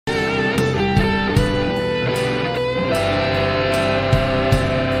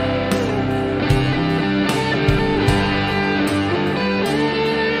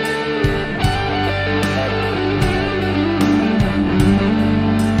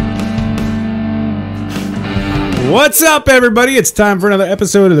What's up, everybody? It's time for another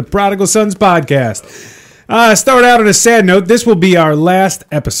episode of the Prodigal Sons podcast. Start out on a sad note. This will be our last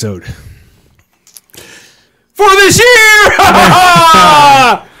episode for this year.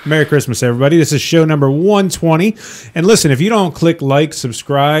 Merry Christmas, everybody. This is show number 120. And listen, if you don't click like,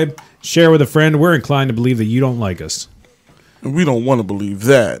 subscribe, share with a friend, we're inclined to believe that you don't like us. We don't want to believe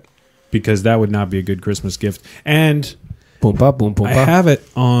that. Because that would not be a good Christmas gift. And boom, boom, boom, boom, I have it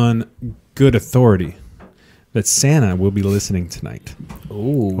on good authority that Santa will be listening tonight.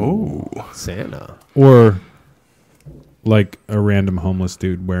 Ooh, Santa. Or like a random homeless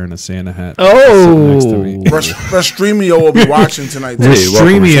dude wearing a Santa hat. Oh, next to me. Restreamio will be watching tonight.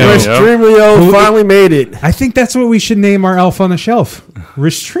 Restreamio finally made it. I think that's what we should name our elf on the shelf.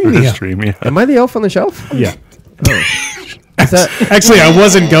 Restreamio. Am I the elf on the shelf? Yeah. Is that Actually, I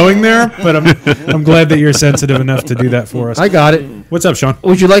wasn't going there, but I'm glad that you're sensitive enough to do that for us. I got it. What's up, Sean?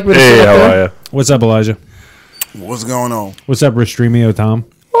 Would you like me to sit up there? What's up, Elijah? What's going on? What's up, Restreamio Tom?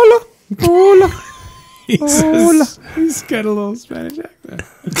 Hola. Hola. He's got a little Spanish accent.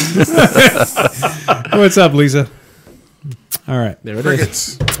 What's up, Lisa? All right. There it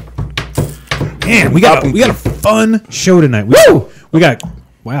Crickets. Man, we got a fun show tonight. We got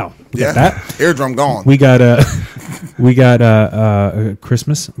that. Eardrum gone. We got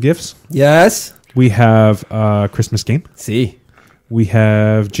Christmas gifts. Yes. We have Christmas game. See. We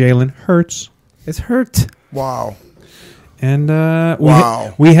have Jalen Hurts. It's hurt. Wow. And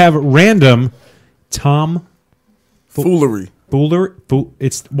Wow. we have random Tom Foolery. Foolery.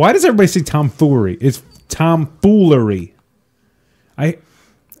 It's why does everybody say tomfoolery? It's tomfoolery.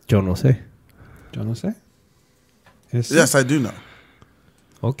 John will say. John will say. Yes, I do know.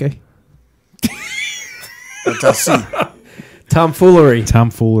 Okay. That's I see. Tomfoolery.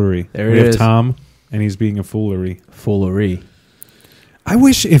 Tomfoolery. There we it have is. Tom, and he's being a foolery. Foolery. I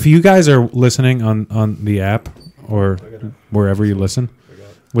wish if you guys are listening on the app or wherever you listen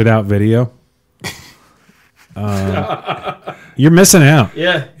without video, you're missing out.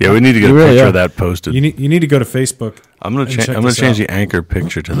 Yeah. Yeah, we need to get a picture of that posted. You need to go to Facebook. I'm gonna change the anchor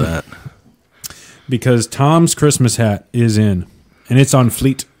picture to that because Tom's Christmas hat is in, and it's on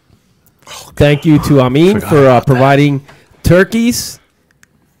Fleet. Thank you to Amin for providing turkeys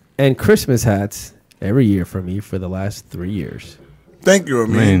and Christmas hats every year for me for the last 3 years. Thank you, I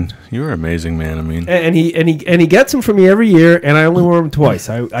mean, you're an amazing man. I mean, And he gets them for me every year, and I only wear them twice.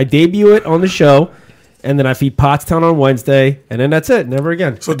 I debut it on the show, and then I feed Pottstown on Wednesday, and then that's it. Never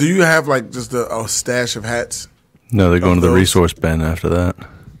again. So do you have like just a stash of hats? no, they're going to the those? resource bin after that.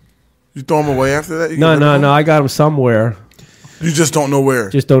 You throw them away after that? You No, get rid of them? I got them somewhere. You just don't know where.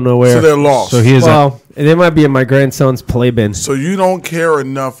 Just don't know where. So they're lost. So he is. Well, they might be in my grandson's play bin. So you don't care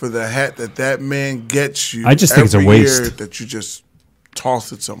enough for the hat that man gets you. I just think it's a every waste. year that you just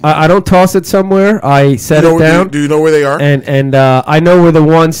toss it somewhere. I don't toss it somewhere. I set it down. Do you know where they are? And I know where the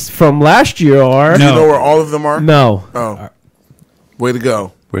ones from last year are. Do you know where all of them are? No. Oh, way to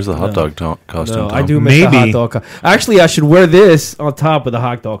go. Where's the hot dog costume? No, Tom? I do miss the Maybe. hot dog. Actually, I should wear this on top of the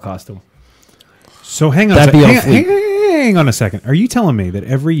hot dog costume. So hang on. That'd be on Hang on a second. Are you telling me that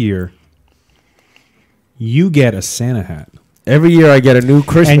every year you get a Santa hat Every year I get a new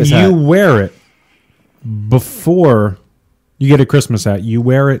Christmas and hat. you wear it before you get a Christmas hat? You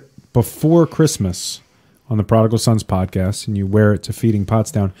wear it before Christmas on the Prodigal Sons podcast, and you wear it to Feeding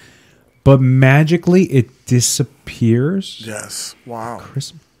Pottstown, but magically it disappears. Yes. Wow.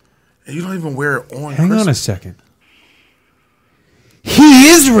 Christmas. And you don't even wear it on Hang Christmas. on a second. He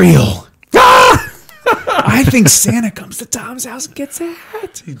is real. I think Santa comes to Tom's house and gets a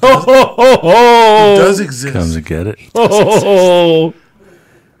hat. He does, Ho, ho, ho. he does exist. Comes and get it. Ho, ho, ho.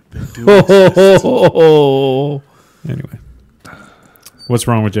 They do Ho, exist. ho, ho, ho. Anyway, what's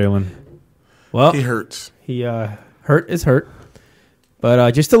wrong with Jalen? Well, He hurts. he hurt is hurt,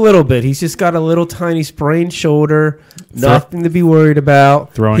 but just a little bit. He's just got a little tiny sprained shoulder. Nothing to be worried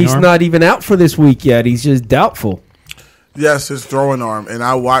about. Throwing He's arm? not even out for this week yet. He's just doubtful. Yes, his throwing arm, and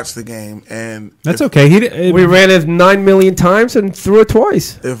I watched the game, and That's okay. We ran it 9 million times and threw it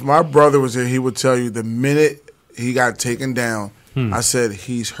twice. if my brother was here, he would tell you the minute he got taken down, I said,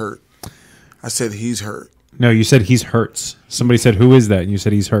 he's hurt. I said, he's hurt. No, you said he's hurts. Somebody said, "Who is that?" And you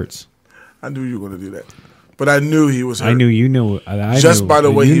said he's hurts. I knew you were going to do that. But I knew he was hurt. I knew you knew. Just by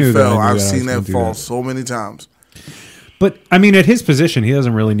the way you he knew that I fell, knew I've that I seen was gonna that do fall so many times. But I mean, at his position, he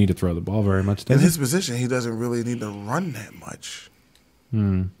doesn't really need to throw the ball very much. In Does he? his position, he doesn't really need to run that much.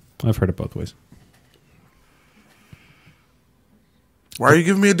 I've heard it both ways. Why are you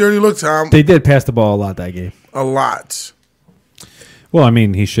giving me a dirty look, Tom? They did pass the ball a lot that game. A lot. Well, I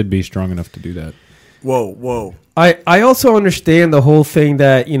mean, he should be strong enough to do that. Whoa, whoa. I also understand the whole thing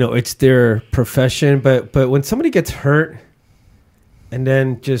that, it's their profession, but when somebody gets hurt and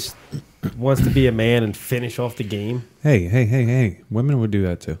then just wants to be a man and finish off the game, Hey. Women would do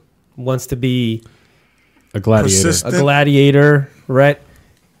that too. wants to be A gladiator. Persistent. a gladiator, right?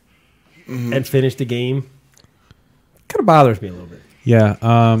 And finish the game. Kind of bothers me a little bit. Yeah.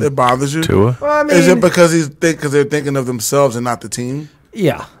 It bothers you. Tua? Well, I mean, Is it because they're thinking of themselves and not the team?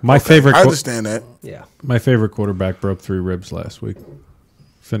 yeah, My favorite. I understand that. yeah. My favorite quarterback broke 3 ribs last week.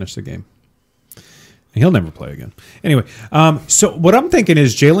 Finished the game. And he'll never play again. Anyway, so what I'm thinking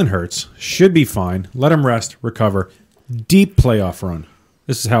is Jalen Hurts should be fine. Let him rest, recover. Deep playoff run.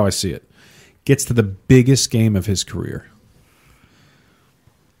 This is how I see it. Gets to the biggest game of his career.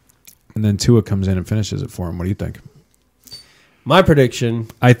 And then Tua comes in and finishes it for him. What do you think? My prediction.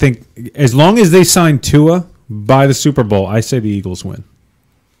 I think as long as they sign Tua by the Super Bowl, I say the Eagles win.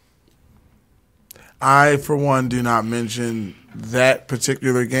 I, for one, do not mention that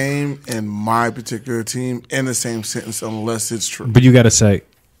particular game and my particular team in the same sentence unless it's true. But you got to say,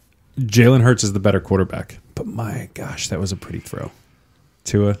 Jalen Hurts is the better quarterback. But my gosh, that was a pretty throw.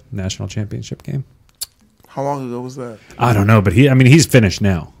 Tua, national championship game. How long ago was that? I don't know, but he's finished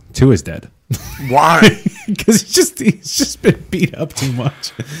now. Tua's dead. Why? Because he's just been beat up too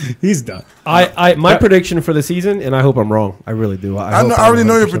much. He's done. My prediction for the season, and I hope I'm wrong. I really do. I already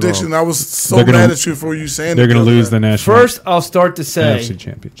know your prediction. I was so They're gonna- mad at you for you saying They're going to other lose day. the national First, I'll start to say NFC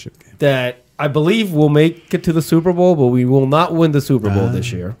championship game. that I believe we'll make it to the Super Bowl, but we will not win the Super Bowl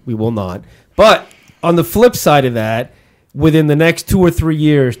this year. We will not. But on the flip side of that, within the next 2 or 3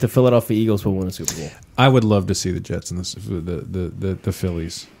 years, the Philadelphia Eagles will win a Super Bowl. I would love to see the Jets and the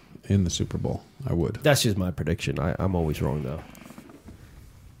Phillies in the Super Bowl. I would. That's just my prediction. I'm always wrong, though.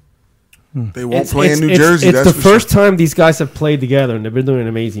 They won't play in New Jersey. It's that's the for first time these guys have played together, and they've been doing an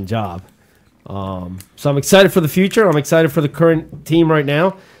amazing job. So I'm excited for the future. I'm excited for the current team right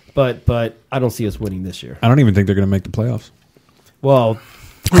now, but I don't see us winning this year. I don't even think they're going to make the playoffs. Well,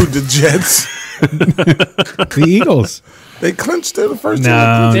 sure. Who, the Jets? The Eagles. They clinched it the first No,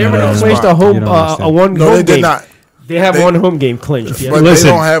 time. they no, already no, clinched no. a You home, don't understand. a one No, home they did game. not. They have They- one home game clinched. Yeah. But Listen,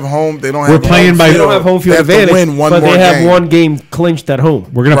 they don't have home. They don't we're have. playing home by- They field. don't have home field They have to advantage, win one but more they have game. one game clinched at home.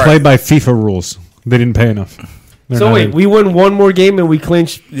 We're going to Right. play by FIFA rules. They didn't pay enough. They're So not wait, in- we win one more game and we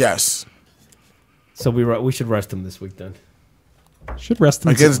clinch. Yes, So we should rest them this week then. should rest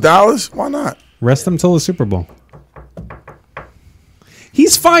them against Dallas. Why not? rest them till the Super Bowl.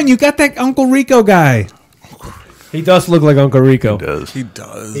 He's fine. You got that Uncle Rico guy. He does look like Uncle Rico. Does. He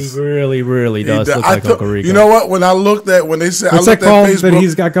does. He really, really does He look I like thought- Uncle Rico. You know what? When I looked at when they said What's I that looked called at Facebook, that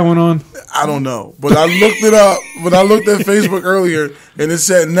he's got going on? I don't know, but I looked it up. When I looked at Facebook earlier, and it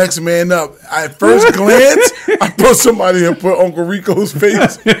said "next man up." At first glance, I thought somebody had put Uncle Rico's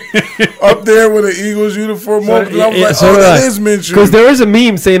face up there with an Eagles uniform on. And I was like, "Oh, that is Minshew." Because there is a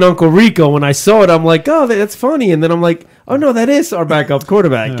meme saying Uncle Rico. When I saw it, I'm like, oh, that's funny. And then I'm like, oh, no, that is our backup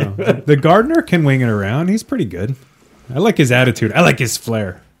quarterback. No. The Gardner can wing it around. He's pretty good. I like his attitude. I like his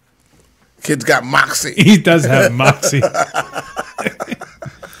flair. Kid's got moxie. He does have moxie.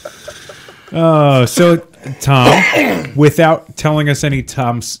 Oh, so Tom, without telling us any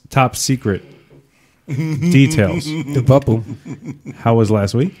Tom's top secret details, The bubble. how was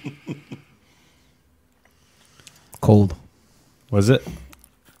last week? Cold. Was it?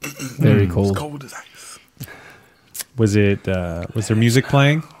 Very cold. Cold as ice. Was it? Was there music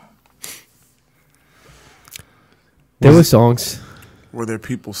playing? There were songs. Were there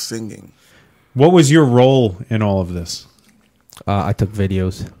people singing? What was your role in all of this? I took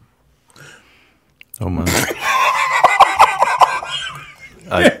videos. Oh my!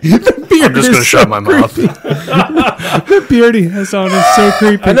 I'm just going to shut my mouth. The beard he has on is so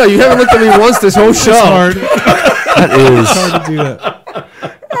creepy. I know, you haven't looked at me once this whole show. It's hard. That is. Hard to do that.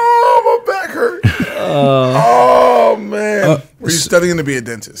 Oh, my back hurt. Oh man, were you studying to be a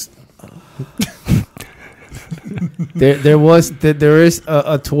dentist? There is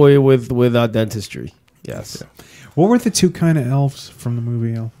a toy with dentistry. Yes. What were the two kind of elves from the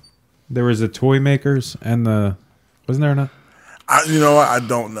movie Elf? There was the toy makers and the wasn't there not? You know what? I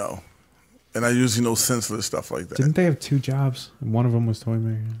don't know, and I usually know senseless stuff like that. Didn't they have two jobs? And one of them was toy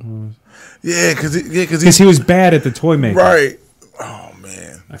maker. Yeah, because Because he was bad at the toy making. right. Oh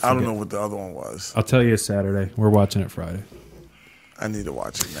man, I don't forget. know what the other one was. I'll tell you Saturday. We're watching it Friday. I need to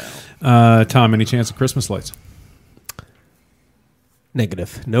watch it now. Tom, any chance of Christmas lights?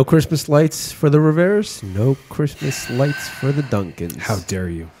 Negative. No Christmas lights for the Riveras. No Christmas lights for the Duncans. How dare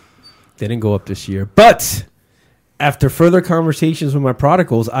you? They didn't go up this year. But after further conversations with my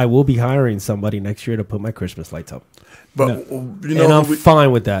prodigals, I will be hiring somebody next year to put my Christmas lights up. But No. you And know, I'm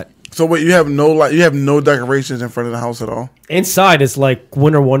fine with that. So wait, you have no decorations in front of the house at all? Inside is like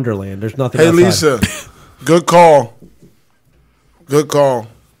Winter Wonderland. There's nothing. Hey outside. Lisa, good call. Good call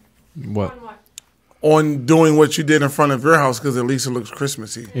What? on doing what you did in front of your house because at least it looks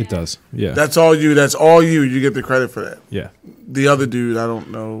Christmassy. It does. Yeah. That's all you. That's all you. You get the credit for that. Yeah. The other dude, I don't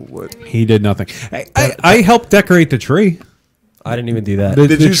know what. He did nothing. I helped decorate the tree. I didn't even do that. The-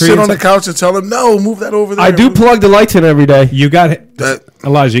 Did the you tree sit on the inside- couch and tell him no? Move that over there. I do plug the lights in every day. You got That.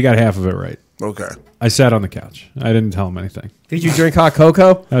 Elijah. You got half of it right. Okay. I sat on the couch. I didn't tell him anything. Did you drink hot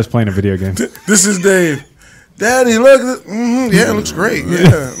cocoa? I was playing a video game. This is Dave. Daddy, look. Yeah, it looks great.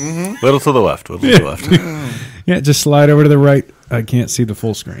 Yeah. Little to the left. Little to the left. Yeah, just slide over to the right. I can't see the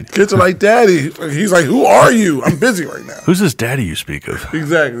full screen. Kids are like, Daddy. He's like, who are you? I'm busy right now. Who's this daddy you speak of?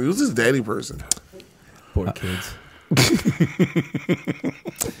 Exactly. Who's this daddy person? Poor kids.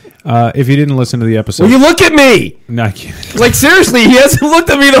 If you didn't listen to the episode, Will you look at me? no, I can't. Like seriously, he hasn't looked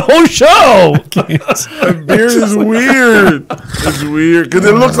at me the whole show. That beard is weird. It's weird because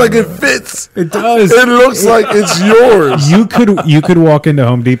it looks like it fits. It does. It looks like it's yours. You could walk into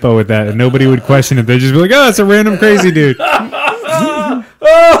Home Depot with that and nobody would question it. They'd just be like, "Oh, it's a random crazy dude."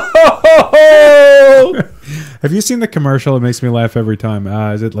 Have you seen the commercial? It makes me laugh every time.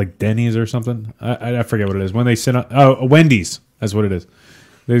 Is it like Denny's or something? I forget what it is. When they sit on Wendy's, that's what it is.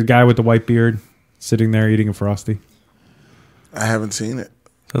 There's a guy with the white beard sitting there eating a Frosty. I haven't seen it.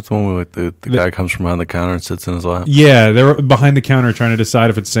 That's the one where like, the guy comes from behind the counter and sits in his lap. Yeah, they're behind the counter trying to decide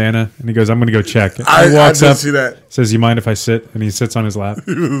if it's Santa, and he goes, "I'm going to go check." And I he walks did up, see that. says, "You mind if I sit?" And he sits on his lap.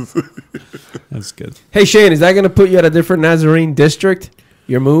 That's good. Hey Shane, is that going to put you at a different Nazarene district?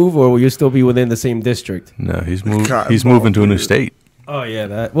 Your move, or will you still be within the same district? No, he's moved. God, He's moving to a new dude. state. Oh yeah,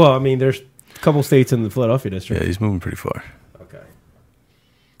 that. Well, I mean, there's a couple states in the Philadelphia Yeah, district. he's moving pretty far. Okay.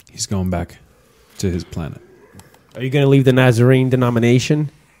 He's going back to his planet. Are you going to leave the Nazarene denomination?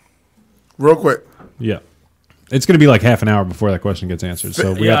 Real quick. Yeah. It's going to be like half an hour before that question gets answered,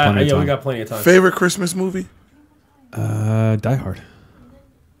 so we got plenty of time. we got plenty of time. Favorite Christmas movie? Die Hard.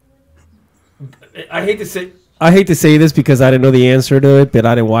 I hate to say this because I didn't know the answer to it, but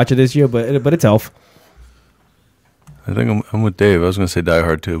I didn't watch it this year. But it's Elf. I think I'm with Dave. I was going to say Die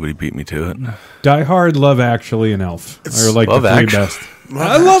Hard too, but he beat me to it. Die Hard, Love Actually, and Elf It's are like Love the three Actually. best.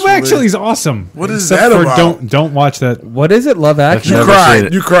 Love Actually is awesome. What is Except that for about? Don't watch that. What is it? Love Actually. You Never seen cried.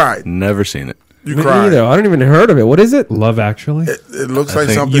 it. You cried. Never seen it. You Me cried. neither. I don't even heard of it. What is it? Love Actually. It looks like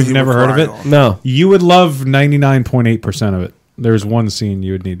think something you've he never would heard of cry it? on. No. You would love 99.8% of it. There's one scene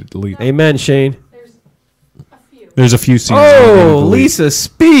you would need to delete. Amen, Shane. There's a few scenes. you would need to Oh, delete. Lisa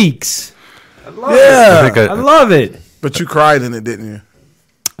speaks. I love Yeah. it. I love it. But you cried in it, didn't you?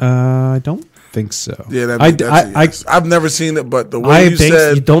 I don't think so. Yeah, that's I I've never seen it, but the way I you think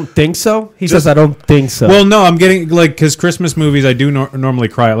said, You don't think so? He Just- says I don't think so. well, no, I'm getting like because Christmas movies I do normally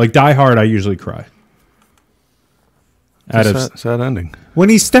cry. Like Die Hard, I usually cry. Out of, Sad ending. when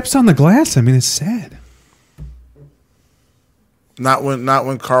he steps on the glass, I mean, it's sad. not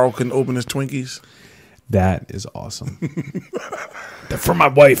when Carl can open his Twinkies. That is awesome. They're for my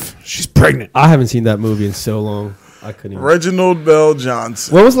wife. She's pregnant. I haven't seen that movie in so long. I couldn't even. Reginald Bell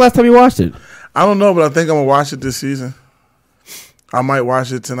Johnson. When was the last time you watched it? I don't know, but I think I'm gonna watch it this season. I might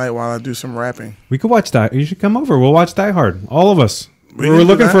watch it tonight while I do some rapping. We could watch Die. You should come over. We'll watch Die Hard. All of us. We We're can do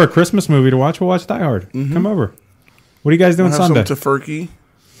looking that. for a Christmas movie to watch. We'll watch Die Hard. Come over. What are you guys doing I'll have Sunday? some tofurkey.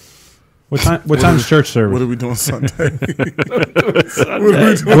 What time's church service? What are we doing Sunday?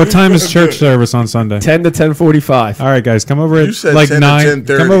 What time is church service on Sunday? 10 to 10:45. All right, guys, come over You at said like 10 to 9.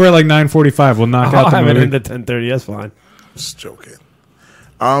 10:30. Come over at like 9:45. We'll knock I'll out the have it movie. into 10:30. That's fine. Just joking.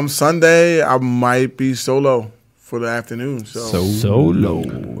 Sunday I might be solo for the afternoon.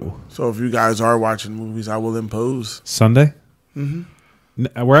 Solo. So if you guys are watching movies, I will impose. Sunday?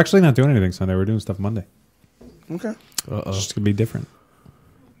 Mm-hmm. We're actually not doing anything Sunday. We're doing stuff Monday. Okay. It's just gonna be different.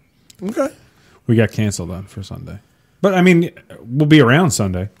 Okay. We got canceled on for Sunday, but I mean, we'll be around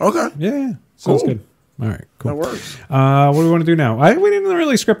Sunday. Okay. Yeah, sounds Cool. good. All right, cool. That works. What do we want to do now? We didn't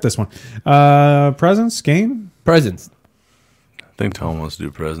really script this one. Presents game. Presents. I think Tom wants to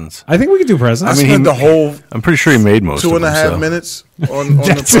do presents. I think we could do presents. I mean, spent the whole I'm pretty sure he made most of them. 2.5 so. minutes on the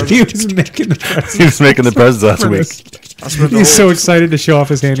That's what he present. was making the presents. He was making the presents last week. I spent the He's so whole, excited to show off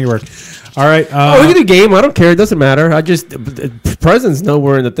his handiwork. All right, Oh, we can do game. I don't care. It doesn't matter. I just presents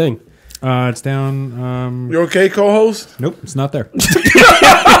nowhere in the thing. it's down. You okay, co-host? Nope, it's not there.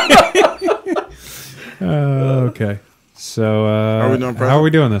 Okay, so Are we doing how are we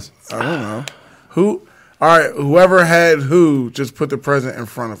doing this? I don't know. Who? All right. Whoever had who, just put the present in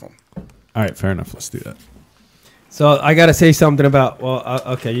front of them. All right, fair enough. Let's do that. So I got to say something about. Well,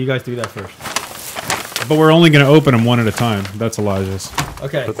 okay, you guys do that first. But we're only going to open them one at a time. That's Elijah's.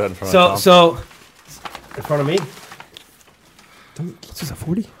 Okay. Put that in front of Tom. So in front of me. Is this a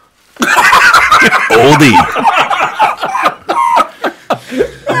 40? Oldie.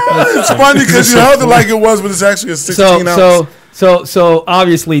 It's funny because you held it like it was, but it's actually a 16 ounce. So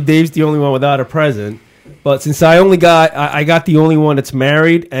obviously Dave's the only one without a present. But since I got the only one that's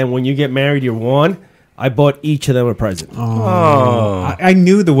married, and when you get married, you're one. I bought each of them a present. Oh. I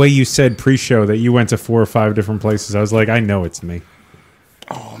knew the way you said pre-show that you went to 4 or 5 different places. I was like, I know it's me.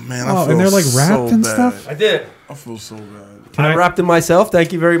 Oh man, Oh, I feel and they're like so wrapped and bad. stuff? I did. I feel so bad. I wrapped it myself.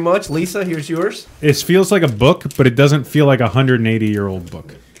 Thank you very much, Lisa. Here's yours. It feels like a book, but it doesn't feel like a 180-year-old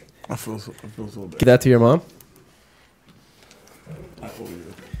book. I feel so bad. Give that to your mom. All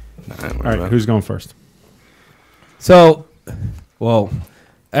right, who's going first? So, well,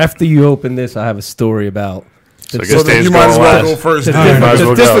 after you open this, I have a story about So I So guess then Dave's you might as going well last. go first. the, then. might as the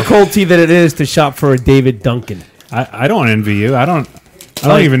well go. difficulty that it is to shop for a David Duncan. I don't envy you. I don't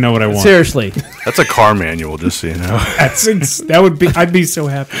Like, even know what I want. Seriously, That's a car manual, just so you know. That would be. I'd be so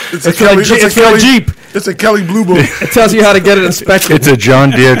happy. It's a it's Kelly. for a Jeep. It's a Kelly Blue Book. It tells you how to get it inspected. It's a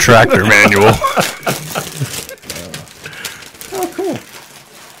John Deere tractor manual. Oh, cool.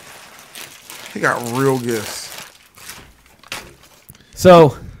 He got real gifts.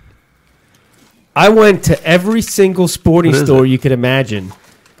 So, I went to every single sporting What is store it? you could imagine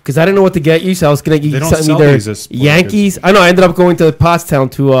because I didn't know what to get you. So I was going to They get don't something sell either these as sporting Yankees. I know. I ended up going to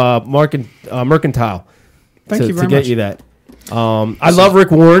Pottstown to Mercantile Thank you very to get much. you that. I love Rick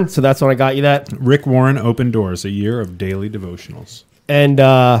Warren, so that's when I got you that. Rick Warren Open Doors, a year of daily devotionals. And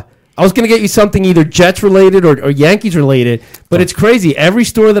I was going to get you something either Jets related or Yankees related, but it's crazy. Every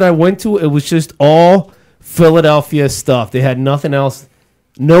store that I went to, it was just all Philadelphia stuff. They had nothing else,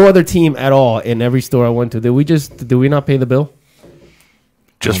 no other team at all in every store I went to. Did we not pay the bill?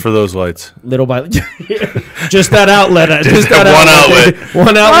 Just for those lights. Little by just that outlet. Just that one outlet.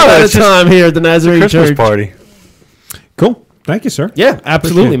 One outlet at a it's just time here at the Nazarene Christmas Church. party. Cool. Thank you, sir. Yeah,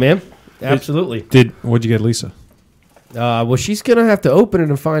 absolutely, Appreciate man. Absolutely. What'd you get, Lisa? Well, she's going to have to open it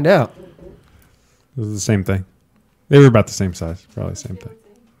and find out. It was the same thing. They were about the same size. Probably the same thing.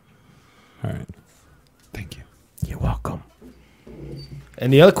 All right. Thank you. You're welcome.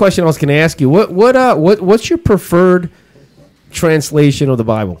 And the other question I was going to ask you, what's your preferred translation of the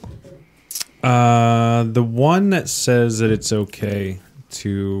Bible? The one that says that it's okay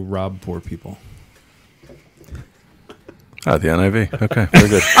to rob poor people. Oh, the NIV. Okay, very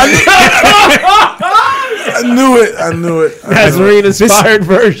good. I knew it. Nazarene inspired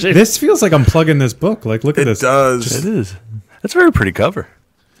version. This feels like I'm plugging this book. Like, look at It this. does. It is. That's a very pretty cover.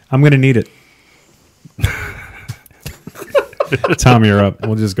 I'm going to need it. Tom, you're up.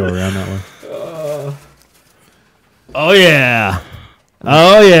 We'll just go around that way. Oh yeah.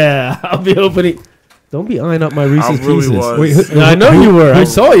 I'll be opening. Don't be eyeing up my Reese's I really Pieces. was. Wait, I know you were. I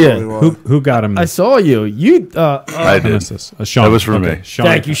saw you. Who got him? I saw you. You. I I did. missed this. Sean. That was for me. Sean.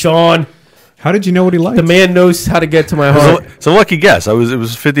 Thank you, Sean. How did you know what he liked? The man knows how to get to my heart. It's a lucky guess. It was a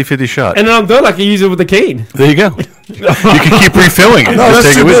 50-50 shot. And then I'm done. I can use it with the cane. There you go. You can keep refilling it. No, Just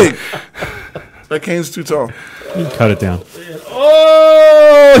that's take too it with big. That cane's too tall. Cut it down.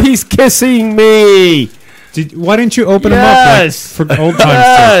 Oh, he's kissing me. Why didn't you open Yes. them up like, for old times?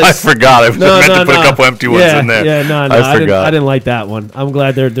 Yes. I forgot. I meant to put a couple empty ones in there. Yeah, no, I forgot. I didn't like that one. I'm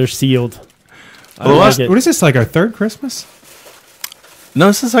glad they're sealed. I Well, like last- it. What is this, like our third Christmas? No,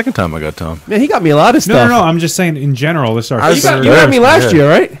 it's the second time I got Tom. Man, he got me a lot of No, stuff. no, I'm just saying in general. This is our I You third. got me last year,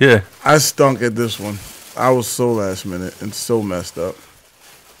 right? Yeah. I stunk at this one. I was so last minute and so messed up.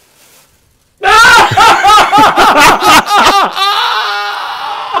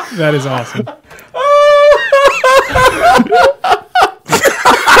 That is awesome.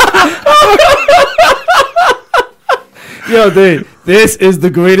 Yo, dude, this is the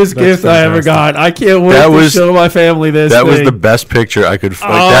greatest gift I ever got. I can't wait That to was- show my family this. That was thing. the best picture I could. Like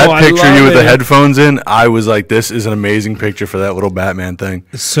Oh, that I picture love you with the it. headphones in, I was like, "This is an amazing picture for that little Batman thing."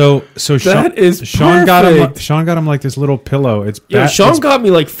 So Sean, is Sean got him. perfect. Sean got him like this little pillow. It's Yo, Sean got me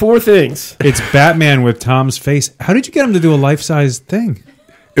like 4 things. it's Batman with Tom's face. How did you get him to do a life-size thing?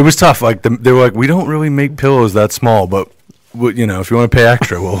 It was tough. Like they were like, "We don't really make pillows that small, but if you want to pay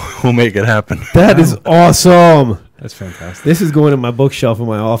extra, we'll make it happen." That is awesome. That's fantastic. This is going in my bookshelf in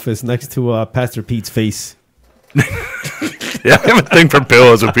my office next to Pastor Pete's face. Yeah, I have a thing for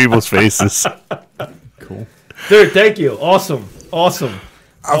pillows with people's faces. Cool. Dude, thank you. Awesome. I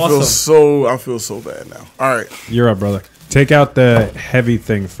feel so bad now. All right. You're up, brother. Take out the heavy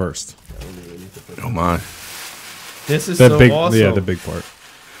thing first. Oh my! This is The so big, awesome. yeah, the big part.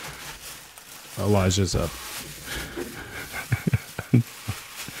 Elijah's up.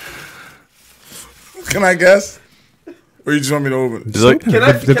 Can I guess? Or you just want me to open it? It's like, Can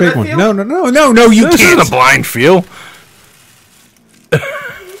I, The can big I one. feel? No, you this can't. isn't a blind feel.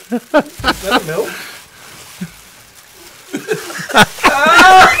 Is that a milk?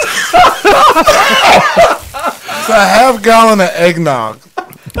 It's a half-gallon of eggnog.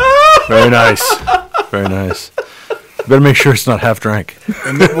 Very nice. Very nice. Better make sure it's not half drank.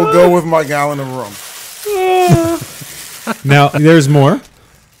 And it will go with my gallon of rum. Now, there's more.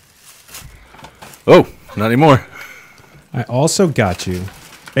 Oh, not anymore. I also got you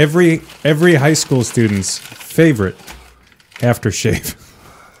every high school student's favorite aftershave.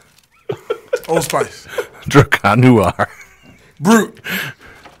 Old Spice. Dracar Noir. Brute.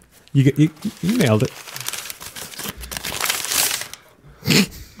 You nailed it.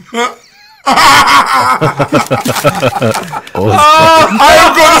 I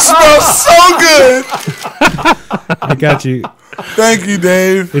am going to smell so good. I got you. Thank you,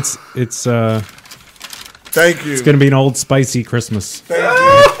 Dave. It's Thank you. gonna be an old spicy Christmas.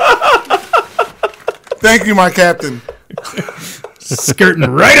 Thank you, my captain. Skirting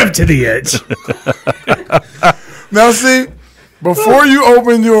right up to the edge. Now, see, before you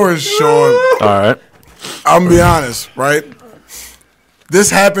open yours, Sean, All right. I'm gonna be honest, right? This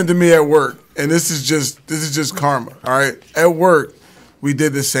happened to me at work, and this is just karma. All right, at work, we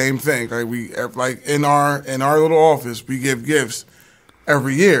did the same thing. Like in our little office, we give gifts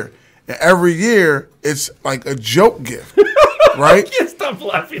every year, and every year it's like a joke gift, right? Can't stop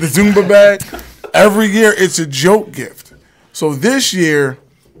laughing. The Zumba bag. Every year it's a joke gift. So this year,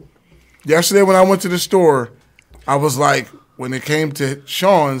 yesterday when I went to the store, I was like, when it came to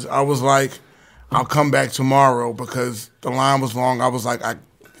Sean's, I was like, I'll come back tomorrow because the line was long. I was like, I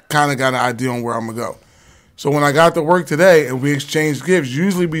kind of got an idea on where I'm going to go. So when I got to work today and we exchanged gifts,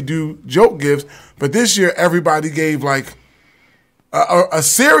 usually we do joke gifts, but this year everybody gave like a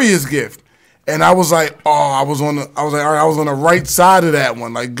serious gift. And I was like, I was on the right side of that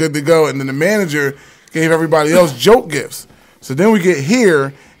one, like good to go. And then the manager gave everybody else joke gifts. So then we get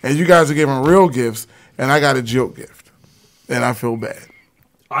here and you guys are giving real gifts and I got a joke gift. And I feel bad.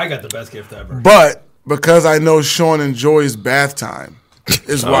 I got the best gift ever. But because I know Sean enjoys bath time,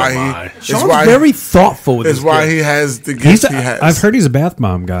 is why my. he Sean's very thoughtful with is his why gift. he has the gift he has. I've heard he's a bath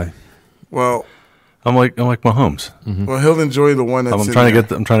bomb guy. Well, I'm like Mahomes. well, he'll enjoy the one that's. I'm in trying there.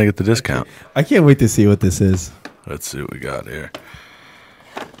 to get the discount. I can't wait to see what this is. Let's see what we got here.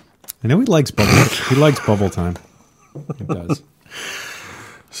 I know he likes bubble. He likes bubble time. He does.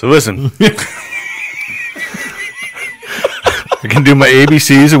 So listen. I can do my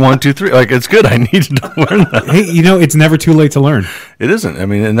ABCs and 1, 2, 3. Like it's good. I need to learn that. Hey, it's never too late to learn. It isn't. I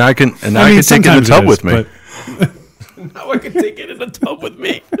mean, and I can take it in the sometimes tub it with is, me. but- Now I can take it in the tub with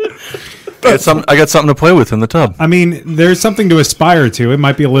me. I got something to play with in the tub. I mean, there's something to aspire to. It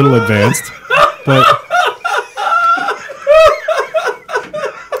might be a little advanced, but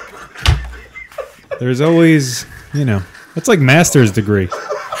there's always, it's like master's degree.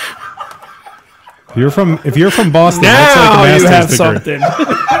 If you're from Boston, that's like Now a you have master's degree. something.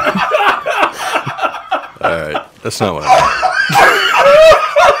 All right, that's not what I meant.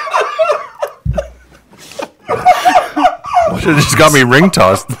 Should have just got me ring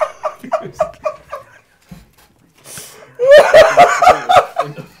tossed.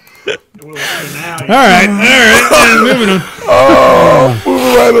 All right, moving on.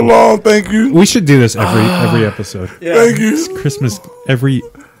 Moving right along. Thank you. We should do this every episode. Thank you. Christmas every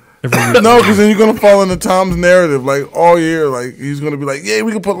No, because then you're gonna fall into Tom's narrative like all year. Like he's gonna be like, "Yeah,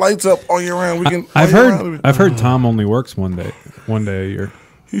 we can put lights up all year round. We can." I've all year round." heard Tom only works one day a year.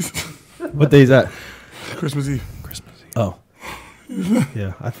 What day is that? Christmas Eve. Oh.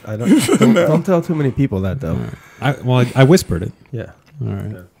 Yeah, I don't tell too many people that though. I whispered it. Yeah. All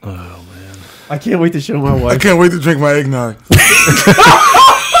right. I can't wait to show my I wife. can't wait to drink my eggnog.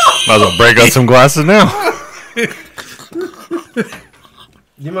 Might as well break out some glasses now.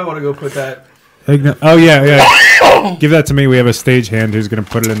 You might want to go put that. Oh yeah. Give that to me. We have a stagehand who's going to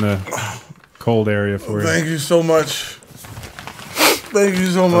put it in the cold area for you. Thank you so much. Thank you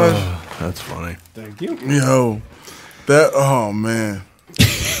so much. That's funny. Thank you. Yo, that. Oh man.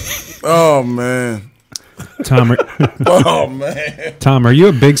 Oh man. Tom, Oh man. Tom, are you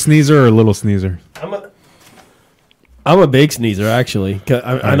a big sneezer or a little sneezer? I'm a big sneezer, actually. 'Cause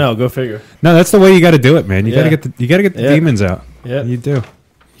I know. Go figure. No, that's the way you got to do it, man. You Yeah. got to get the Yeah. demons out. Yeah. You do.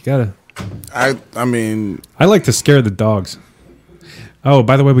 You got to. I mean, I like to scare the dogs. Oh,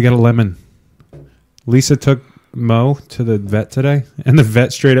 by the way, we got a lemon. Lisa took Mo to the vet today, and the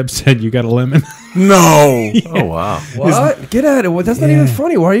vet straight up said, "You got a lemon." No. Oh wow. What? Get out of it. That's not even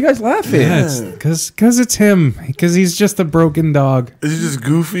funny. Why are you guys laughing? Because it's him. Because he's just a broken dog. Is he just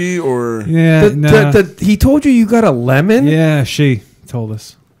goofy or? Yeah, He told you got a lemon? yeah. She told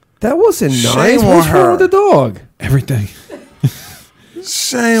us That wasn't Shame nice. on What's her. wrong with the dog? everything.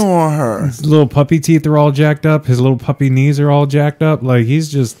 Shame on her. His little puppy teeth are all jacked up. His little puppy knees are all jacked up. Like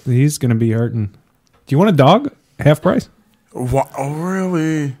he's gonna be hurting. Do you want a dog? Half price. Oh,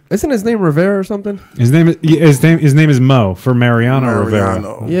 really? Isn't his name Rivera or something? His name is Mo for Mariano Rivera.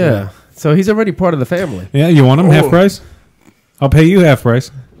 Mariano. Yeah. So he's already part of the family. Yeah, you want him half Oh. price? I'll pay you half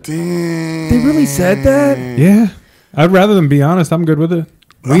price. Damn. They really said that? Yeah, I'd rather than be honest. I'm good with it.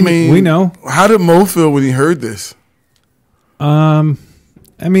 We know. How did Mo feel when he heard this? I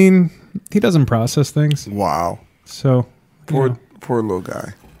mean, he doesn't process things, Wow. so you know. Poor little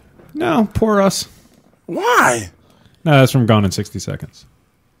guy. No, poor us. Why? No, that's from Gone in 60 Seconds.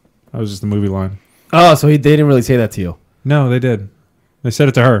 That was just the movie line. Oh, so they didn't really say that to you. No, they did. They said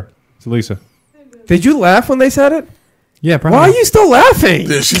it to her. To Lisa. Did you laugh when they said it? Yeah, probably. Why are you still laughing?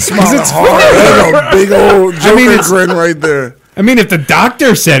 Yeah, she's smiling hard. That's a big old Joker it's- grin right there. I mean, if the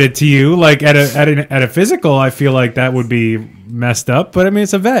doctor said it to you, like at a physical, I feel like that would be messed up. But I mean,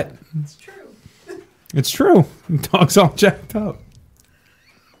 it's a vet. It's true. It's true. The dog's all jacked up.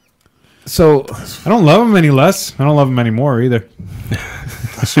 So I don't love him any less. I don't love him anymore either.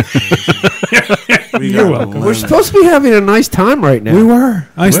 You're welcome. we're supposed to be having a nice time right now. We were.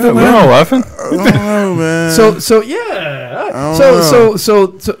 I still We're all am. laughing. I don't know, man. So yeah.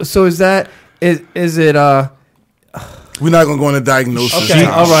 So is that is it We're not gonna go into diagnosis. okay?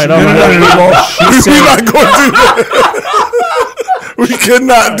 time. All right. No. We're not going to do that. We could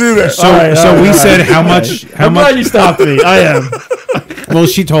not do that. So we said how much? How I'm much? glad you stopped me. I am. Well,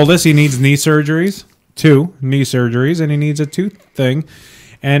 she told us he needs knee surgeries, 2 knee surgeries, and he needs a tooth thing.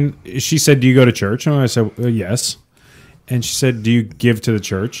 And she said, "Do you go to church?" And I said, "Yes." And she said, "Do you give to the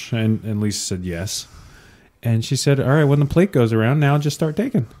church?" And Lisa said, "Yes." And she said, "All right, when the plate goes around, now just start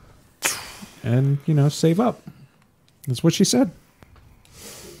taking, and save up." That's what she said.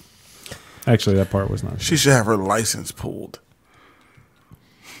 Actually, that part was not. She should have her license pulled.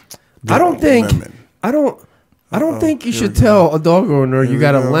 I don't think. Lemon. I don't think you should tell a dog owner you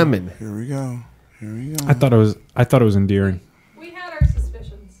got a lemon. Here we go. Here we go. I thought it was endearing. We had our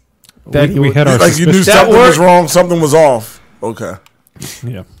suspicions. That we had our Like you knew suspicions. something was worked. wrong, something was off. Okay,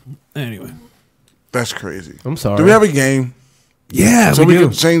 Yeah. Anyway. that's crazy. I'm sorry. Do we have a game Yeah, so we do.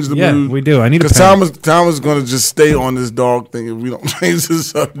 can change the Yeah, mood? we do. I need a Because pen. Tom is going to just stay on this dog thing if we don't change the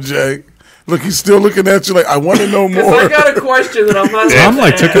subject. Look, he's still looking at you like, I want to know more. got a question that I'm not. Tom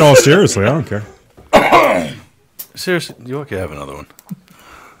took it all seriously. I don't care. Seriously, you can have another one.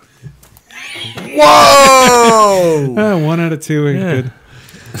 Whoa! 1 out of 2 ain't good.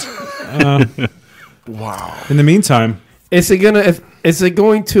 Wow. In the meantime, Is it going to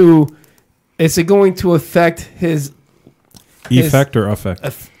affect his effect or affect?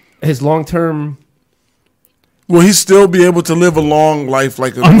 long term? Will he still be able to live a long life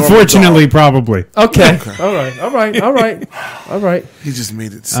like a normal Unfortunately, dog? probably. Okay. All right. He just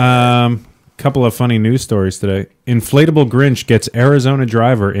made it. Couple of funny news stories today. Inflatable Grinch gets Arizona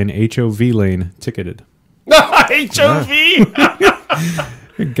driver in HOV lane ticketed. HOV.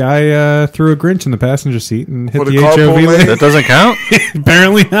 A guy threw a Grinch in the passenger seat and hit For the the carpool HOV lane? lane. That doesn't count.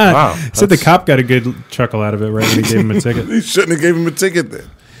 Apparently not. Wow, Said the cop got a good chuckle out of it right when he gave him a ticket. He shouldn't have gave him a ticket then.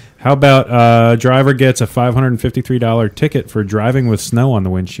 How about driver gets a $553 ticket for driving with snow on the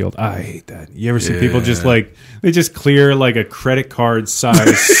windshield? I hate that. You ever see people just they just clear like a credit card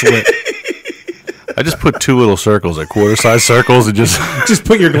size slip? I just put 2 little circles, like quarter-size circles, and just Just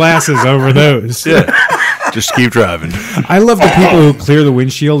put your glasses over those. just keep driving. I love the people who clear the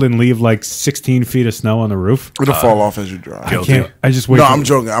windshield and leave like 16 feet of snow on the roof. It'll fall off as you drive. I can't. I just wait. No, for, I'm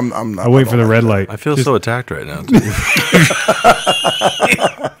joking. I'm not. I wait for the red light. I feel Just- so attacked right now.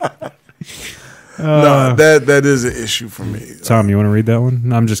 No, that is an issue for me. Tom, you want to read that one?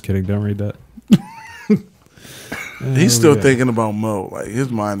 No, I'm just kidding. Don't read that. He's still thinking about Mo. Like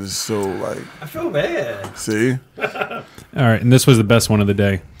his mind is so like. I feel bad. See, All right, and this was the best one of the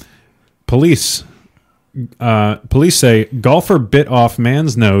day. Police say golfer bit off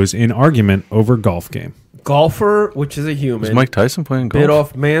man's nose in argument over golf game. Golfer, which is a Is human, Mike Tyson playing golf? bit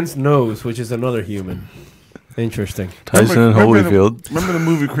off man's nose, which is another human. Interesting. Tyson and Holyfield. Remember the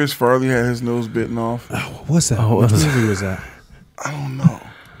movie Chris Farley had his nose bitten off? What was that? Oh, what what was movie was that? I don't know,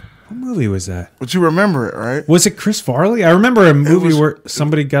 What movie was that? but you remember it, right? Was it Chris Farley? I remember a movie was- where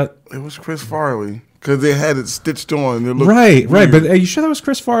somebody got. It was Chris Farley. because they had it stitched on. It looked Right. weird. But are you sure that was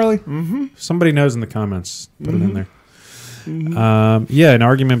Chris Farley? Mm-hmm. Somebody knows in the comments. Put it in there. Yeah, an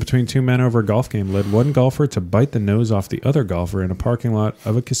argument between two men over a golf game led one golfer to bite the nose off the other golfer in a parking lot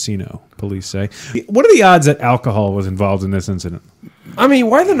of a casino, police say. What are the odds that alcohol was involved in this incident? I mean,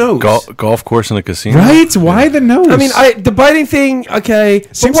 why the nose? Golf course in a casino. Right? Why the nose? I mean, the biting thing, okay.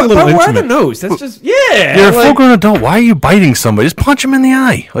 Seems but a little why the intimate. nose? That's just, yeah. You're a like- full-grown adult. Why are you biting somebody? Just punch him in the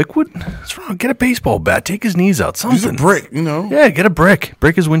eye. Like, what's wrong? Get a baseball bat. Take his knees out. He's a Something. brick, you know. Yeah, get a brick.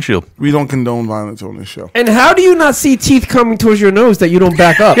 Break his windshield. We don't condone violence on this show. And how do you not see teeth coming towards your nose that you don't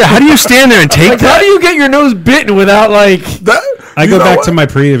back up? Yeah, how do you stand there and take Like, how that? do you get your nose bitten without, like... That, I you go know back what? to my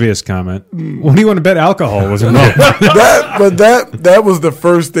previous comment. What do you want to bet alcohol was involved? that was the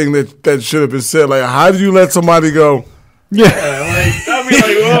first thing that should have been said. Like, how do you let somebody go? Yeah.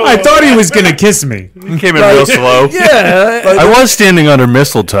 I thought he was going to kiss me. He came in real slow. Yeah. I was standing under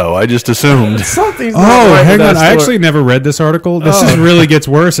mistletoe. I just assumed. Something's not Oh, right with hang that on. I story. actually never read this article. This is really gets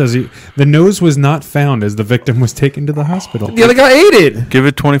worse as the nose was not found as the victim was taken to the hospital. The other guy ate it. Give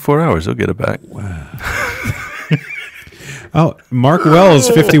it 24 hours. He'll get it back. Oh, Mark Wells,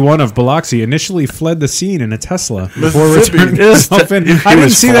 51 of Biloxi, initially fled the scene in a Tesla before Mississippi. returning himself in. He I didn't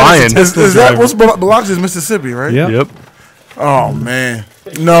was see that. flying. As a Tesla Is that driver. what's Biloxi is Mississippi, right? Yep. Yep. Oh man,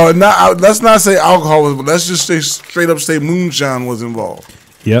 no, let's not say alcohol was. Let's just say straight up say moonshine was involved.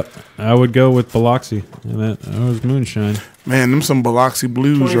 Yep. I would go with Biloxi. And that was moonshine. Man, them some Biloxi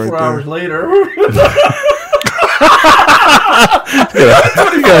blues right 24 hours there. later. 24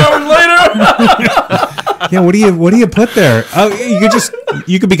 hours later. Yeah. What do you put there? Oh,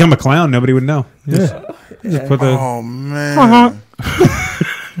 you could become a clown. Nobody would know. Just put the. Oh man,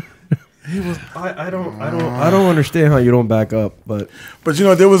 I don't understand how you don't back up, but but you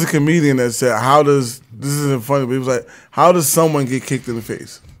know there was a comedian that said, "How does this isn't funny?" But he was like, "How does someone get kicked in the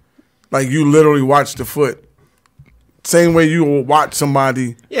face? Like you literally watch the foot, same way you will watch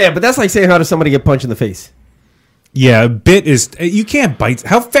somebody." yeah, but that's like saying how does somebody get punched in the face? Yeah. A bit is. You can't bite.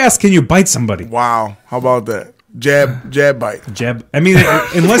 How fast can you bite somebody? Wow, how about that? Jab, bite. Jab. I mean,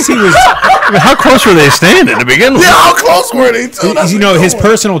 unless he was. How close were they standing to begin with? Yeah, how close were they? Too? That's You a know, good his one.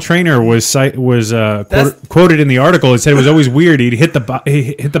 personal trainer was quoted in the article. It said it was always weird. He'd hit the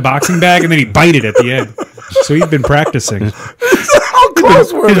boxing bag and then he'd bite it at the end. So he'd been practicing. How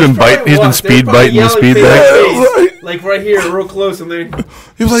close were He's they? been speed biting the speed face. bag. Like right here, real close, and then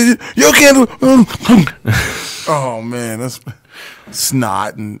He was like, "You can't do." Oh man, that's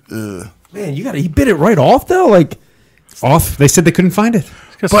snot and. man, he bit it right off though. Like Off. They said they couldn't find it.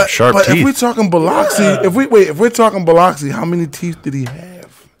 Got some sharp But teeth. if we're talking Biloxi, if we're talking Biloxi, how many teeth did he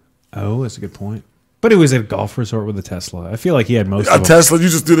have? Oh, that's a good point. But it was at a golf resort with a Tesla. I feel like he had most A of them. Tesla, you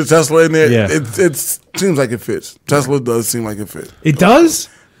just do the Tesla in there. Yeah. It seems like it fits. Tesla does seem like it fits. It does?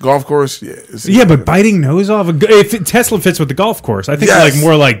 Golf course, yeah. it seems Yeah, like but it biting nose off. If Tesla fits with the golf course. I think Yes. like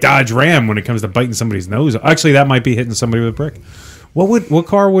more like Dodge Ram when it comes to biting somebody's nose. Actually, that might be hitting somebody with a brick. What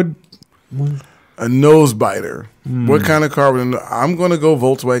car would. a nose biter. Hmm. What kind of car would? I'm going to go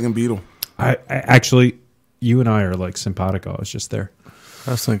Volkswagen Beetle. I actually, you and I are like simpatico. I was just there.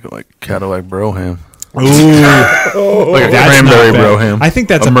 I was thinking like Cadillac Broham. Ooh. Like a That's cranberry not bad. Broham. I think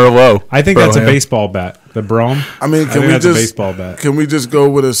that's a a- Merlot. I think that's a Broham. baseball bat. The Brougham. I mean, I can think we that's just a baseball bat. Can we just go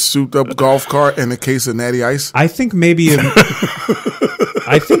with a souped up golf cart and a case of Natty Ice? I think maybe.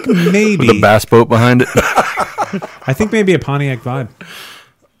 I think maybe. The bass boat behind it. I think maybe a Pontiac Vibe.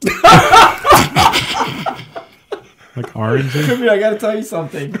 Like orangey. I gotta tell you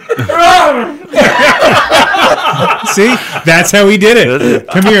something. See, that's how he did it.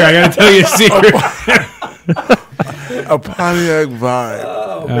 Come here, I gotta tell you a secret. A Pontiac Vibe.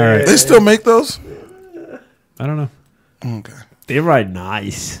 All right, They still make those? I don't know. Okay. They're right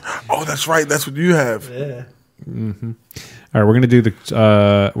nice. Oh, that's right. That's what you have. All right, we're gonna do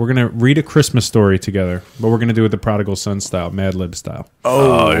the. We're gonna read a Christmas story together, but we're gonna do it the Prodigal Son style, Mad Lib style.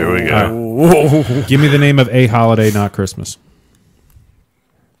 Oh, here we go. Whoa. Give me the name of a holiday, not Christmas.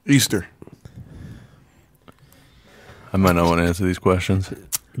 Easter. I might not want to answer these questions.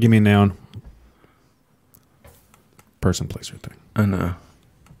 Give me a noun. Person, place, or thing. I know.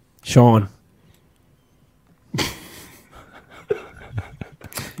 Sean.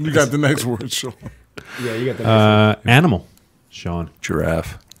 You got the next word, Sean. Yeah, you got that. Animal. Sean.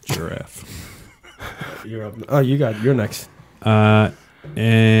 Giraffe. Giraffe. You're up. Oh, you're next.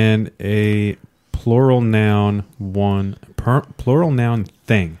 And a plural noun plural noun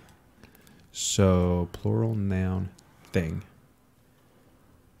thing. So plural noun thing.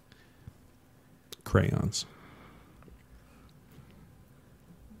 Crayons.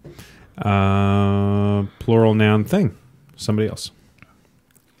 Plural noun thing. Somebody else.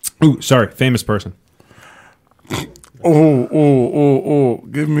 Ooh, sorry. Famous person. Oh.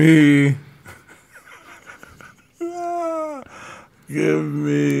 Give me. Give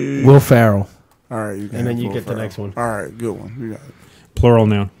me. Will Ferrell. All right, you can And then have you Will get the Ferrell. next one. All right, good one. You got it. Plural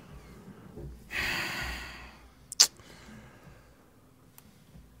noun.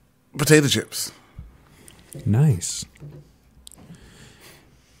 Potato chips. Nice.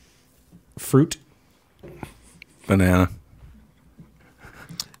 Fruit. Banana.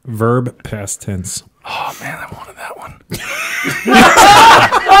 Verb past tense. Oh man, I wanted that one.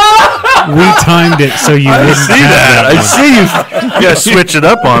 We timed it so you wouldn't See have that? I see you. You gotta switch it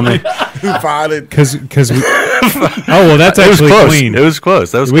up on me. You fired it. because we. Oh well, that's It was actually close. clean. It was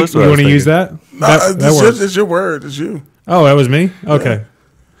close. That was We, close. to you what I want was to use thinking. that? That works. It's your word. It's you. Oh, that was me. Okay.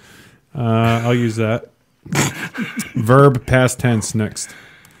 I'll use that. Verb past tense next.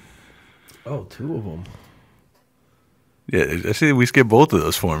 Oh, two of them. Yeah, I see. We skipped both of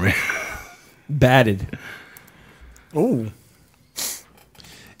those for me. Batted. Oh,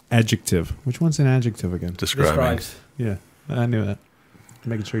 Adjective. Which one's an adjective again? Describing. Describes. Yeah, I knew that.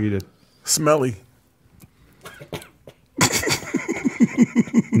 Making sure you did. smelly.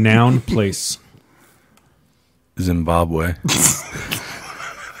 Noun, place. Zimbabwe.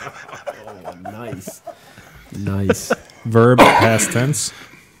 Nice. Nice. Verb past tense.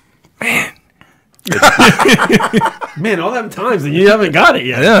 Man, all them times and you haven't got it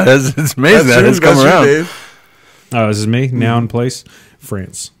yet. Yeah, it's amazing that it's come That's you, around. Dave. Oh, this is me. Noun, place.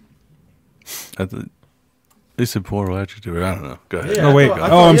 France. At least a plural adjective. I don't know. Go ahead. Oh, wait.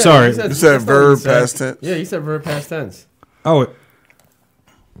 Oh, I'm sorry. You said verb past tense. Yeah, you said verb past tense. Oh,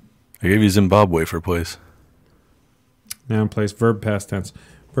 I gave you Zimbabwe for place. noun, place. Verb past tense.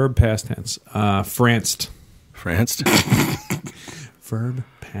 Verb past tense. Franced. France. Verb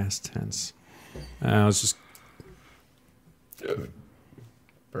past tense. I was just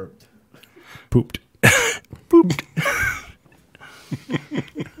Burped. pooped. Pooped.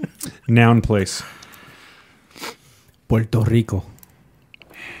 Noun, place. Puerto Rico.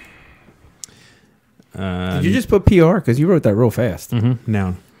 Uh, Did you just put PR? Because you wrote that real fast.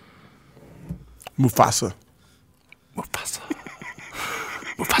 Noun. Mufasa.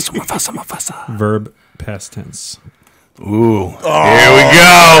 Verb past tense. Ooh. Here we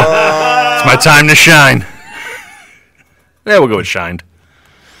go. It's my time to shine. Yeah, we'll go with shined.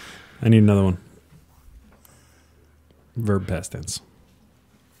 I need another one. Verb past tense.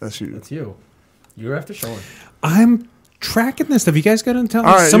 That's you. That's you. You're after Sean. I'm tracking this stuff. You guys got to tell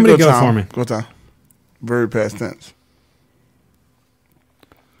All right, somebody you go Tom. for me. Go down. Verb past tense.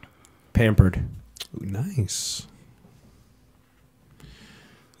 Pampered. Ooh, nice.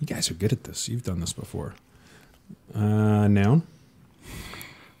 You guys are good at this. You've done this before. Noun.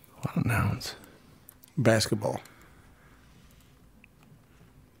 A lot of nouns. Basketball.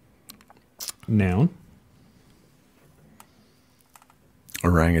 Noun.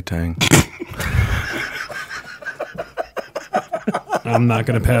 Orangutan. I'm not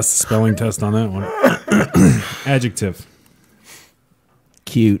going to pass the spelling test on that one. Adjective.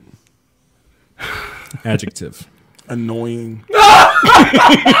 Cute. Adjective. Annoying.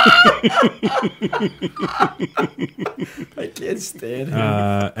 I can't stand him.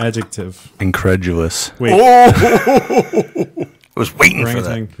 Adjective. Incredulous. Wait. I was waiting for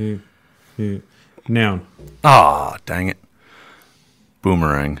that. Orangutan. Noun. Ah, dang it.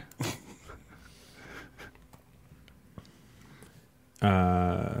 Boomerang.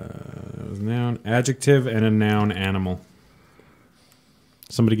 Noun. Adjective and a noun animal.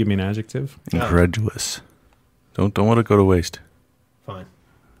 Somebody give me an adjective. Incredulous. Don't let it go to waste. Fine.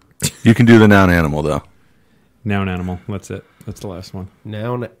 You can do the noun animal though. Noun animal. That's it. That's the last one.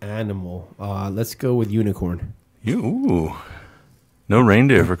 Noun animal. Let's go with unicorn. Ooh. No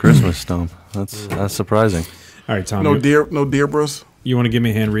reindeer for Christmas, Tom. That's surprising. All right, Tom. No deer bros. You want to give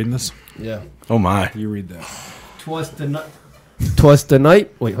me a hand reading this? Yeah. Oh my. You read that. Twas the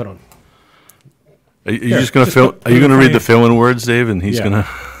night. Wait, hold on. Are you just gonna fill? Are you gonna read the fill-in words, Dave? And he's Yeah. gonna.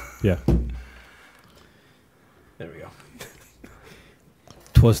 Yeah. There we go.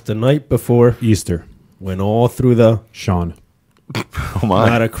 'Twas the night before, Easter. when all through the Sean. Oh my.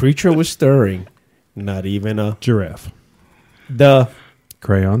 not a creature was stirring, not even a Giraffe. the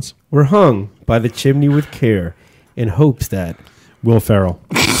Crayons. were hung by the chimney with care, in hopes that Will Ferrell.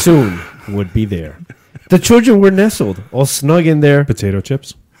 soon would be there. The children were nestled, all snug in there, Potato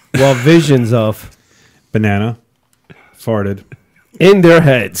chips. while visions of Banana. Farted. in their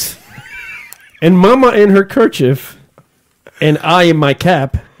heads, and Mama in her kerchief, and I in my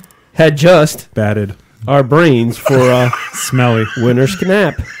cap, had just Batted. our brains for a Smelly. winter's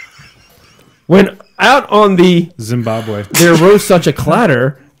nap. When out on the Zimbabwe. there rose such a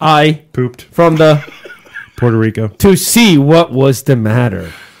clatter, I Pooped. from the Puerto Rico. to see what was the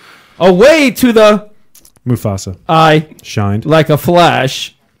matter. Away to the Mufasa. eye Shined. like a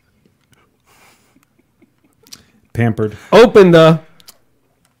flash. Pampered. Opened the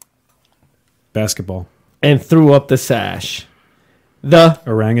Basketball. and threw up the sash. The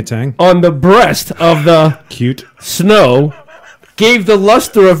Orangutan. on the breast of the Cute. snow gave the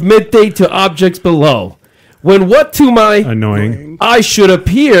luster of midday to objects below. When what to my Annoying. eye should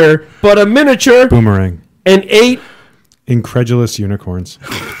appear but a miniature Boomerang. and 8 Incredulous unicorns.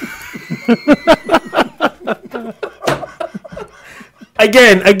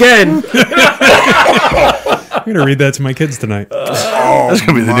 again. I'm going to read that to my kids tonight. That's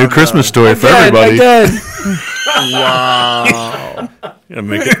gonna be the new Christmas story for everybody. Again. Wow. You gotta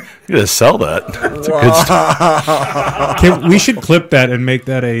make it. You gotta sell that. It's a good story. We should clip that and make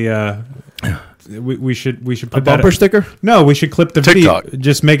that a. We should put that. Bumper sticker? No, we should clip the TikTok. video.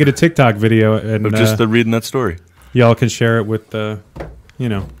 Just make it a TikTok video, and Of just reading that story. y'all can share it with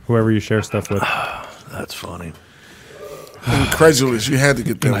whoever you share stuff with. That's funny. Incredulous. You had to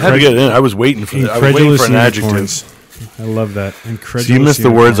get I that. had to get it in. I was waiting for that. I was waiting Incredulous for an adjective. unicorns. I love that. Incredulous. So you missed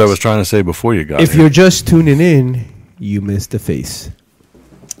the words I unicorns. was trying to say before you got If here. you're just tuning in, you missed the face.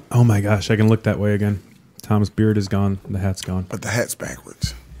 Oh my gosh, I can look that way again. Tom's beard is gone. The hat's gone. But the hat's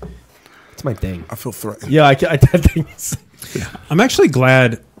backwards. It's my thing. I feel threatened. Yeah, I think I'm actually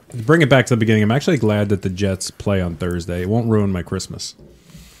glad. To bring it back to the beginning. I'm actually glad that the Jets play on Thursday. It won't ruin my Christmas.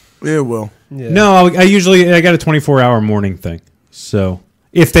 Yeah, well. No, I got a 24-hour morning thing. So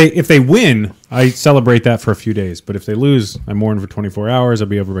if they win, I celebrate that for a few days. But if they lose, I mourn for 24 hours. I'll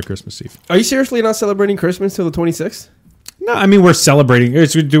be over by Christmas Eve. Are you seriously not celebrating Christmas till the 26th? No, I mean we're celebrating. We're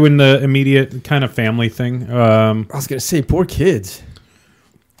doing the immediate kind of family thing. I was going to say, poor kids.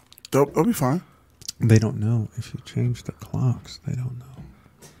 They'll be fine. They don't know if you change the clocks. They don't know.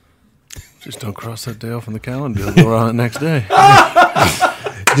 Just don't cross that day off on the calendar. We're on the next day.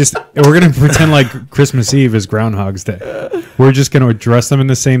 Just we're gonna pretend like Christmas Eve is Groundhog's Day. We're just gonna dress them in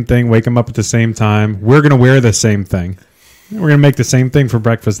the same thing, wake them up at the same time. We're gonna wear the same thing. We're gonna make the same thing for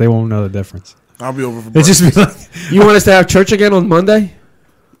breakfast. They won't know the difference. I'll be over for It's breakfast. just be like, You want us to have church again on Monday?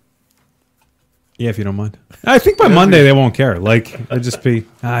 yeah, if you don't mind. I think by Monday they won't care. Like it'll just be,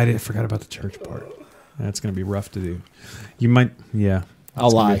 I forgot about the church part. That's gonna be rough to do. You might, yeah. I'll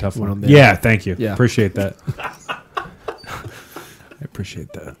It's gonna be lie a tough when one. I'm there. Yeah, thank you. Yeah. Appreciate that. I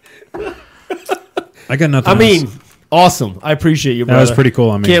appreciate that. I got nothing. I mean, else. awesome. I appreciate you, that brother. was pretty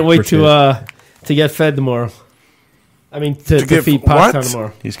cool. I mean, Can't wait appreciate to get fed tomorrow. I mean, to get feed what? Pottstown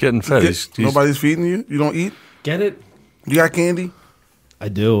tomorrow. He's getting fed. He's Nobody's feeding you? You don't eat? Get it? You got candy? I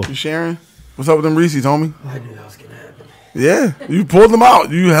do. You sharing? What's up with them Reese's, homie? I knew that was going to happen. Yeah. You pulled them out.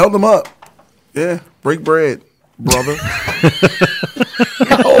 You held them up. Yeah. Break bread, brother.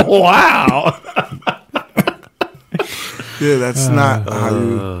 Oh, wow. Yeah, that's not how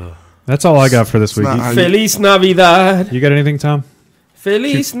you. That's all I got for this week. not how you- Feliz Navidad. You got anything, Tom?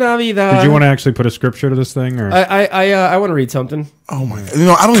 Feliz Navidad. Did you want to actually put a scripture to this thing, or I want to read something. Oh my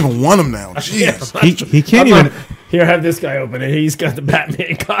god! I don't even want them now. Jeez. he can't even? Here, have this guy open it. He's got the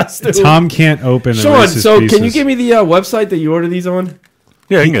Batman costume. Tom can't open. Sean, Reese's so Pieces. can you give me the website that you order these on?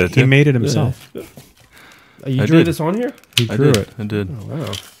 Yeah, I can get it He too. made it himself. You I drew did. this on here? He I drew did. it. I did.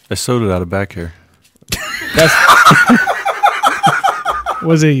 Wow. I sewed it out of back here. That's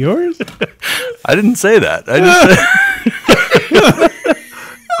Was it yours? I didn't say that. I just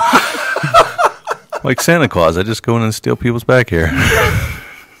like Santa Claus. I just go in and steal people's back hair.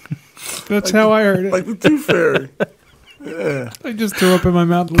 That's how I heard it. Like the Tooth Fairy. I just threw up in my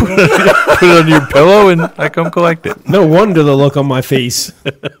mouth a little. Put it on your pillow and I come collect it. no wonder the look on my face.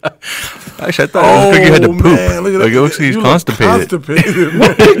 Actually, I thought it looked like you had to poop. Man, look at Like that. it looks like he's You look constipated. constipated.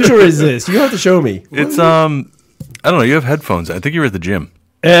 What picture is this? You have to show me. It's I don't know. You have headphones. I think you were at the gym.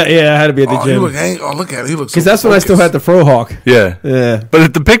 Yeah, I had to be at the Oh, you gym look look at it. He looks. because so that's when I still had focused. the frohawk. Yeah. Yeah.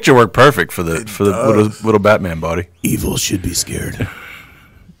 But the picture worked perfect for the does. little Batman body. Evil should be scared.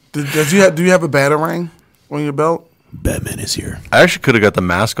 Do you have a batarang on your belt? Batman is here. I actually could have got the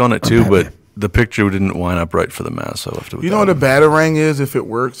mask on it too, but the picture didn't line up right for the mask, so I left it with You know what a batarang is if it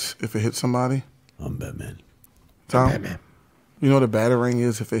works, if it hits somebody? I'm Batman. Tom? You know what a batarang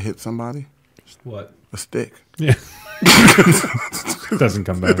is if it hits somebody? What? A stick. Yeah. It doesn't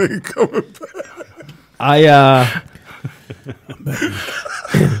come back.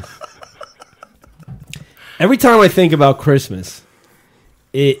 Every time I think about Christmas,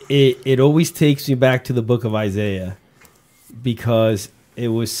 it always takes me back to the book of Isaiah because it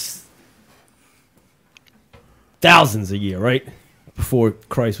was thousands a year, right? Before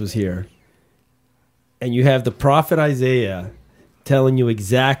Christ was here. And you have the prophet Isaiah telling you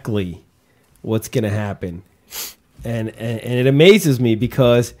exactly what's going to happen. and it amazes me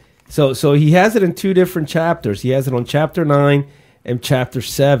because so he has it in two different chapters. He has it on chapter 9 and chapter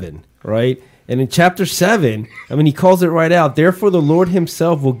 7, right? And in chapter 7, I mean, he calls it right out. Therefore, the Lord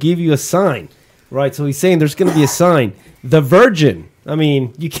himself will give you a sign, right? So he's saying there's going to be a sign. The virgin. I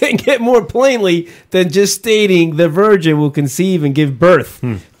mean, you can't get more plainly than just stating the virgin will conceive and give birth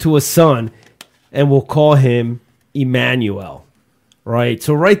to a son and will call him Emmanuel, right?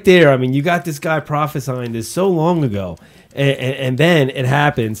 So right there, I mean, you got this guy prophesying this so long ago, and then it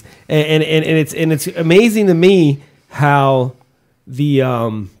happens. And it's amazing to me how the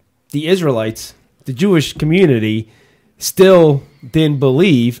Israelites, the Jewish community, still didn't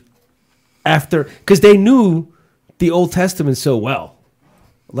believe after, because they knew the Old Testament so well.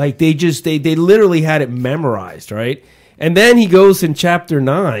 Like they literally had it memorized, right? And then he goes in chapter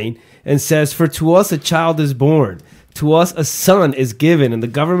 9 and says, for to us a child is born, to us a son is given, and the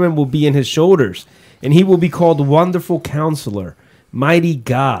government will be in his shoulders, and he will be called Wonderful Counselor, Mighty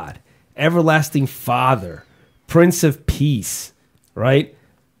God, Everlasting Father, Prince of Peace, right?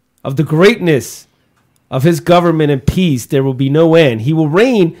 Of the greatness of his government and peace, there will be no end. He will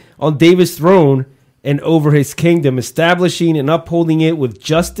reign on David's throne and over his kingdom, establishing and upholding it with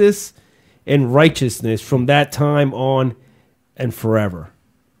justice and righteousness from that time on and forever.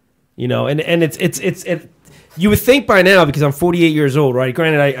 You know, and it's you would think by now, because I'm 48 years old, right?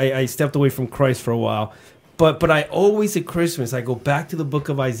 Granted, I stepped away from Christ for a while, but I always at Christmas I go back to the book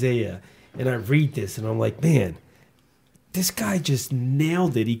of Isaiah and I read this and I'm like, man, this guy just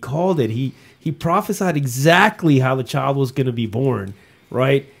nailed it. He called it. He prophesied exactly how the child was going to be born,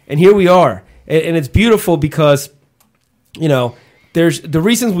 right? And here we are. And it's beautiful because, you know, there's the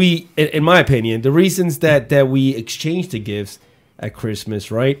reasons we, in my opinion, the reasons that we exchange the gifts at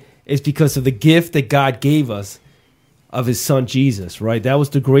Christmas, right, is because of the gift that God gave us of his son Jesus, right? That was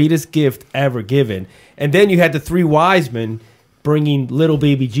the greatest gift ever given. And then you had the three wise men bringing little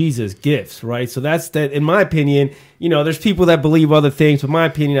baby Jesus gifts, right? So that's that. In my opinion, you know, there's people that believe other things, but in my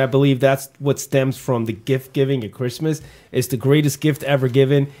opinion, I believe that's what stems from the gift giving at Christmas. It's the greatest gift ever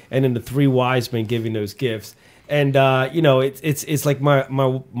given, and then the three wise men giving those gifts. And you know, it's like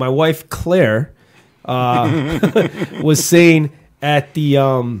my wife Claire was saying at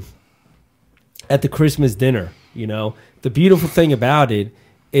the Christmas dinner. You know, the beautiful thing about it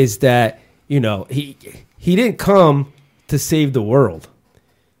is that, you know, he didn't come to save the world.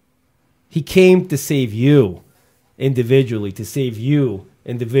 He came to save you individually, to save you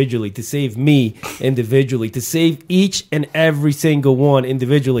individually, to save me individually, to save each and every single one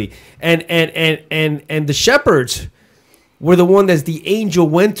individually. And the shepherds were the one that the angel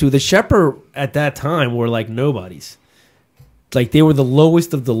went to. The shepherd at that time were like nobodies. Like they were the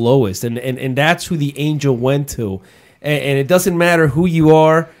lowest of the lowest. And that's who the angel went to. And it doesn't matter who you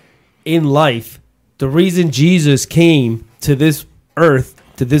are in life. The reason Jesus came to this earth,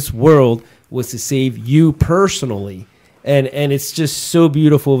 to this world, was to save you personally. And it's just so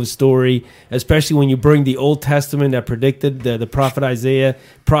beautiful of a story, especially when you bring the Old Testament that predicted, the prophet Isaiah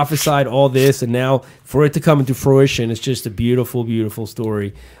prophesied all this, and now for it to come into fruition, it's just a beautiful, beautiful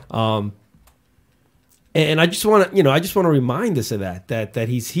story. And I just want to remind us of that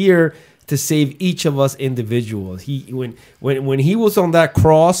he's here to save each of us individuals. When he was on that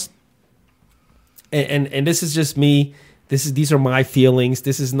cross, and this is just me. These are my feelings.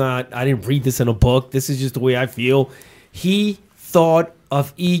 This is not, I didn't read this in a book. This is just the way I feel. He thought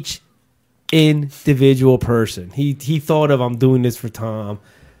of each individual person. He thought of, I'm doing this for Tom.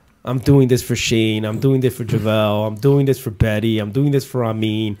 I'm doing this for Shane. I'm doing this for Javel. I'm doing this for Betty. I'm doing this for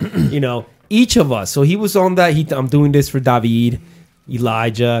Amin. You know, each of us. So he was on that. I'm doing this for David,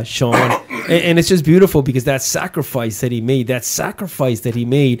 Elijah, Sean. And it's just beautiful because that sacrifice that he made,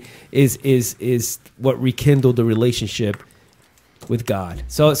 is what rekindled the relationship with God.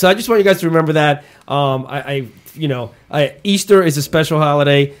 So I just want you guys to remember that. Easter is a special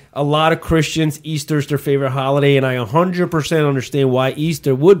holiday. A lot of Christians, Easter's their favorite holiday, and I 100% understand why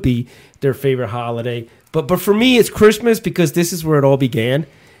Easter would be their favorite holiday. But for me, it's Christmas because this is where it all began.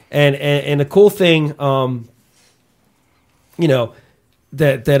 And the cool thing,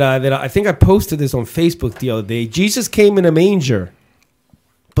 that I think I posted this on Facebook the other day. Jesus came in a manger,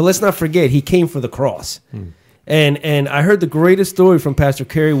 but let's not forget he came for the cross. And I heard the greatest story from Pastor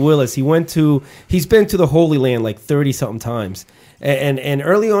Kerry Willis. He's been to the Holy Land like 30 something times. And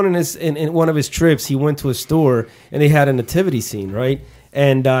early on in one of his trips, he went to a store and they had a nativity scene, right?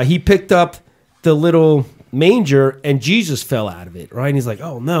 And he picked up the little manger and Jesus fell out of it, right? And he's like,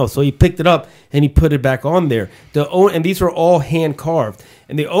 oh no. So he picked it up and he put it back on there. And these were all hand carved.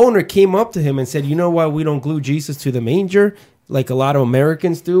 And the owner came up to him and said, you know why we don't glue Jesus to the manger like a lot of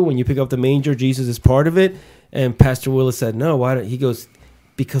Americans do? When you pick up the manger, Jesus is part of it. And Pastor Willis said, no, why don't he goes,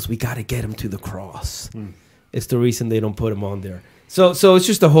 because we got to get him to the cross. It's the reason they don't put him on there. So it's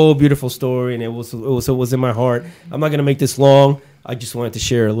just a whole beautiful story, and it was in my heart. I'm not going to make this long. I just wanted to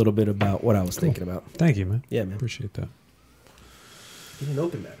share a little bit about what I was thinking about. Thank you, man. Yeah, man. Appreciate that. You didn't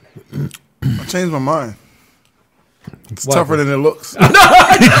open that. I changed my mind. It's What? tougher than it looks.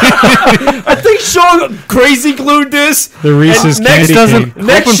 I think Sean crazy glued this. The Reese's And next candy cane.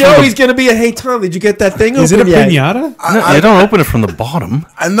 Next show, he's going to be hey, Tom, did you get that thing Is it a open yet? pinata? I, You don't open it from the bottom.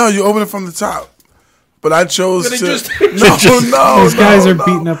 I know you open it from the top, but I chose But it to. just- no, These guys are no.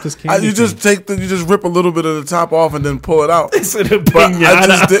 beating up this candy. You just you just rip a little bit of the top off and then pull it out. Is it a But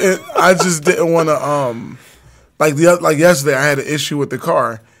pinata? I just didn't want to like yesterday I had an issue with the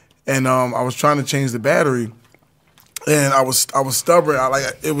car, and I was trying to change the battery, and I was stubborn.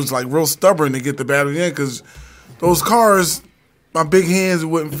 It was like real stubborn to get the battery in because those cars, my big hands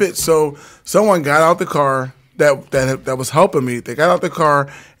wouldn't fit. So someone got out the car that was helping me. They got out the car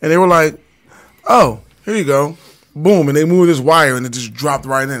and they were like, "Oh, here you go." Boom, and they moved this wire and it just dropped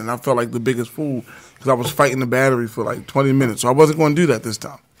right in, and I felt like the biggest fool because I was fighting the battery for like 20 minutes. So I wasn't going to do that this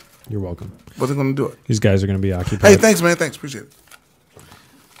time. You're welcome. Wasn't going to do it. These guys are going to be occupied. Hey, thanks, man. Thanks, appreciate it.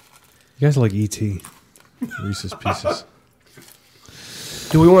 You guys are like E.T. Reese's Pieces.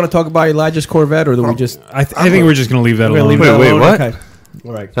 Do we want to talk about Elijah's Corvette, or do we just I think we're just going to leave that we're gonna alone. leave that Wait, alone? what? Okay.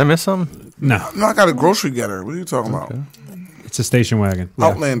 All right. Did I miss something? No, No, I got a grocery getter. What are you talking about? it's a station wagon.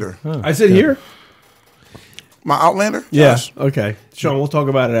 Outlander. I sit here. My Outlander? Yeah. Josh. Okay. Sean, we'll talk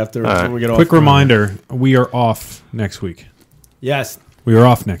about it after All right. when we get off. Quick reminder, we are off next week. Yes. We are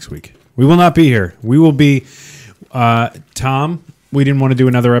off next week. We will not be here. We will be Tom. We didn't want to do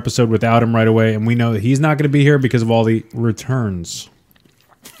another episode without him right away, and we know that he's not going to be here because of all the returns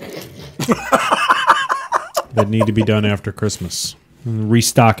that need to be done after Christmas. And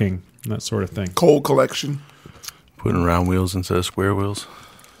restocking, that sort of thing. Cold collection. Putting round wheels instead of square wheels.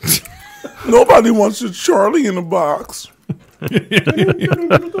 Nobody wants a Charlie in a box.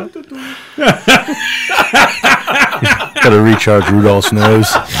 Got to recharge Rudolph's nose.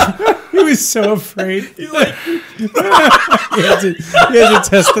 He was so afraid. He's like, he had to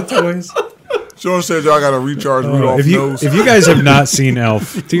test the toys. Sean said y'all got to recharge Rudolph's nose. If you guys have not seen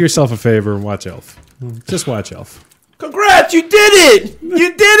Elf, do yourself a favor and watch Elf. Just watch Elf. Congrats! You did it!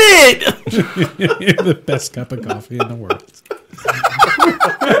 You did it! The best cup of coffee in the world.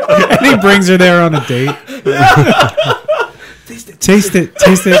 And he brings her there on a date. Taste it.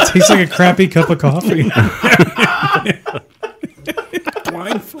 Taste it. Tastes like a crappy cup of coffee.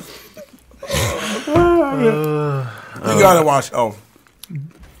 Blindfold. You got to watch Elf.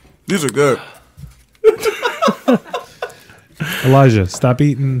 These are good. Elijah, stop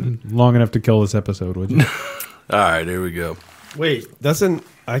eating long enough to kill this episode, would you? All right, here we go. Wait, doesn't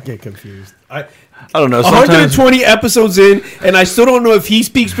I get confused? I don't know. Sometimes 120 episodes in, and I still don't know if he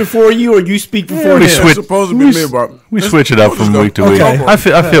speaks before you or you speak before we him. switch- It's supposed to be me, but we switch it up from week to week. Okay. I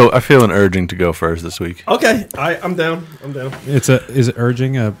feel an urging to go first this week. Okay, I'm down. I'm down. Is it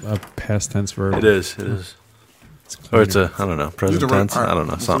urging a past tense verb? It is. It is. Or it's a, I don't know, present tense. I don't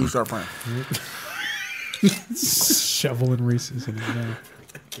know, You something. start playing. Shoveling Reese's in his mouth.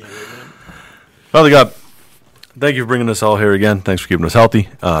 Father God, thank you for bringing us all here again. Thanks for keeping us healthy.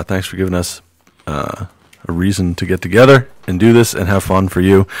 Thanks for giving us a reason to get together and do this and have fun for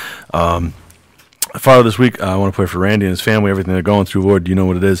you. Father, this week I want to pray for Randy and his family, everything they're going through. Lord, you know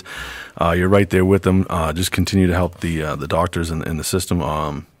what it is. You're right there with them. Just continue to help the doctors and the system.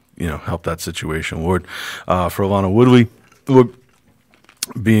 Help that situation, Lord. For Alana Woodley, Lord,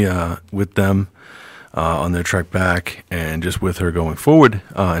 be with them on their trek back and just with her going forward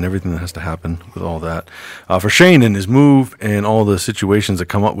and everything that has to happen with all that. For Shane and his move and all the situations that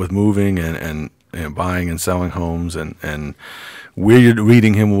come up with moving and buying and selling homes and where you're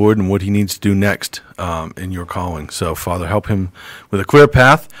leading him, Lord, and what he needs to do next in your calling. So, Father, help him with a clear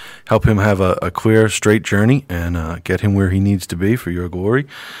path. Help him have a clear, straight journey and get him where he needs to be for your glory.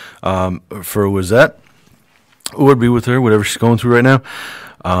 For Lizette, Lord, be with her, whatever she's going through right now.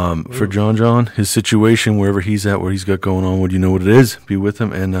 For John, his situation, wherever he's at, what he's got going on, would you know what it is? Be with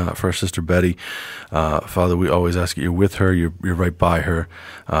him. And for our sister Betty, Father, we always ask that you're with her, you're right by her,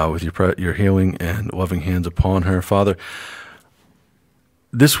 with your healing and loving hands upon her. Father,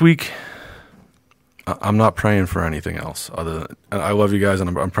 this week, I'm not praying for anything else other than, I love you guys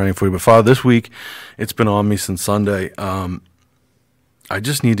and I'm praying for you. But Father, this week, it's been on me since Sunday. I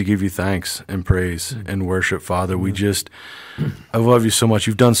just need to give you thanks and praise and worship, Father. I love you so much.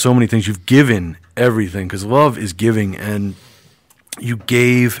 You've done so many things. You've given everything because love is giving, and you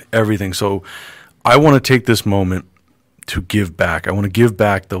gave everything. So I want to take this moment to give back. I want to give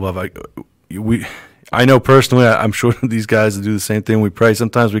back the love. I know personally, I'm sure these guys do the same thing. We pray.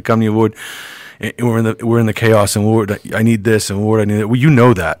 Sometimes we come to you, Lord, and we're in the chaos, and Lord, I need this, and Lord, I need that. Well, you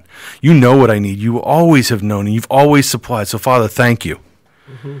know that. You know what I need. You always have known, and you've always supplied. So, Father, thank you.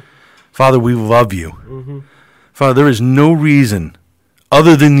 Mm-hmm. Father, we love you. Mm-hmm. Father, there is no reason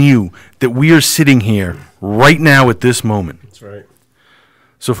other than you that we are sitting here right now at this moment. That's right.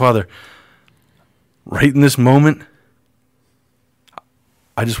 So, Father, right in this moment,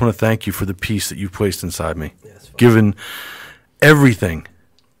 I just want to thank you for the peace that you've placed inside me, given everything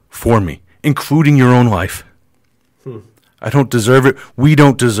for me, including your own life. I don't deserve it. We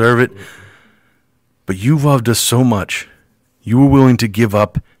don't deserve it. But you loved us so much. You were willing to give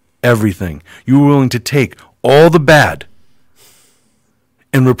up everything. You were willing to take all the bad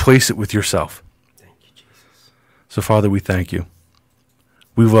and replace it with yourself. Thank you, Jesus. So, Father, we thank you.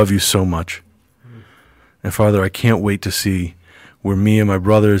 We love you so much. And, Father, I can't wait to see where me and my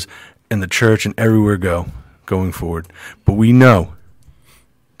brothers and the church and everywhere going forward. But we know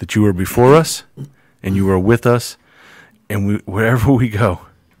that you are before us and you are with us, and wherever we go,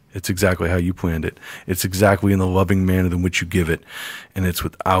 it's exactly how you planned it. It's exactly in the loving manner in which you give it, and it's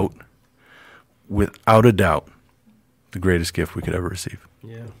without a doubt the greatest gift we could ever receive.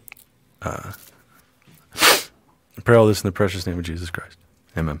 Yeah. I pray all this in the precious name of Jesus Christ.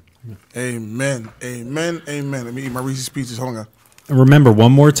 Amen. Amen. Amen. Amen. Let me eat my Reese's Pieces. Hold on. And remember,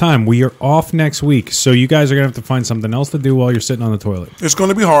 one more time, we are off next week, so you guys are going to have to find something else to do while you're sitting on the toilet. It's going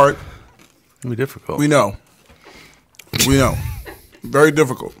to be hard. It'll be difficult. We know. We know. Very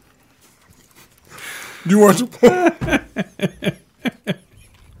difficult. You want to?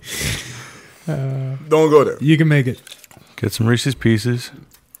 Don't go there. You can make it. Get some Reese's Pieces.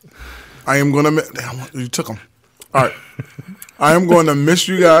 I am going to. Damn, you took them. All right. I am going to miss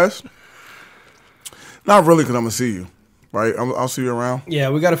you guys. Not really, because I'm going to see you. Right? I'll see you around.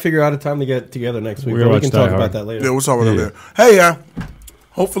 Yeah, we got to figure out a time to get together next week. We're But gonna we can watch Die talk Hard. about that later. Yeah, we'll talk about that later. Hey,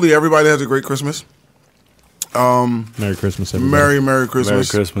 hopefully everybody has a great Christmas. Merry Christmas, everybody. Merry Christmas.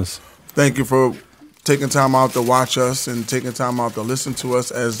 Merry Christmas. Thank you for taking time out to watch us and taking time out to listen to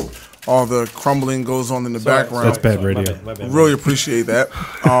us as all the crumbling goes on in the background. That's bad radio. My bad. Really appreciate that.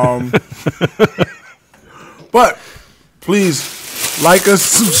 But please like us,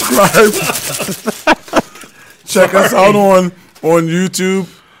 subscribe. Check us out on YouTube,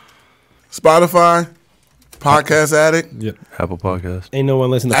 Spotify, Podcast Addict, Yep. Apple Podcast. Ain't no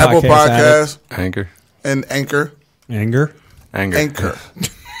one listening to Apple Podcast. Podcast, Anchor. and Anchor. Anger. Anchor.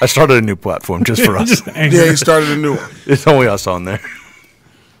 I started a new platform just for us. Anger. Yeah, he started a new one. It's only us on there.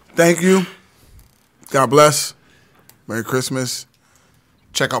 Thank you. God bless. Merry Christmas.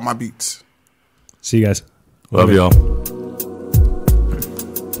 Check out my beats. See you guys. Love y'all.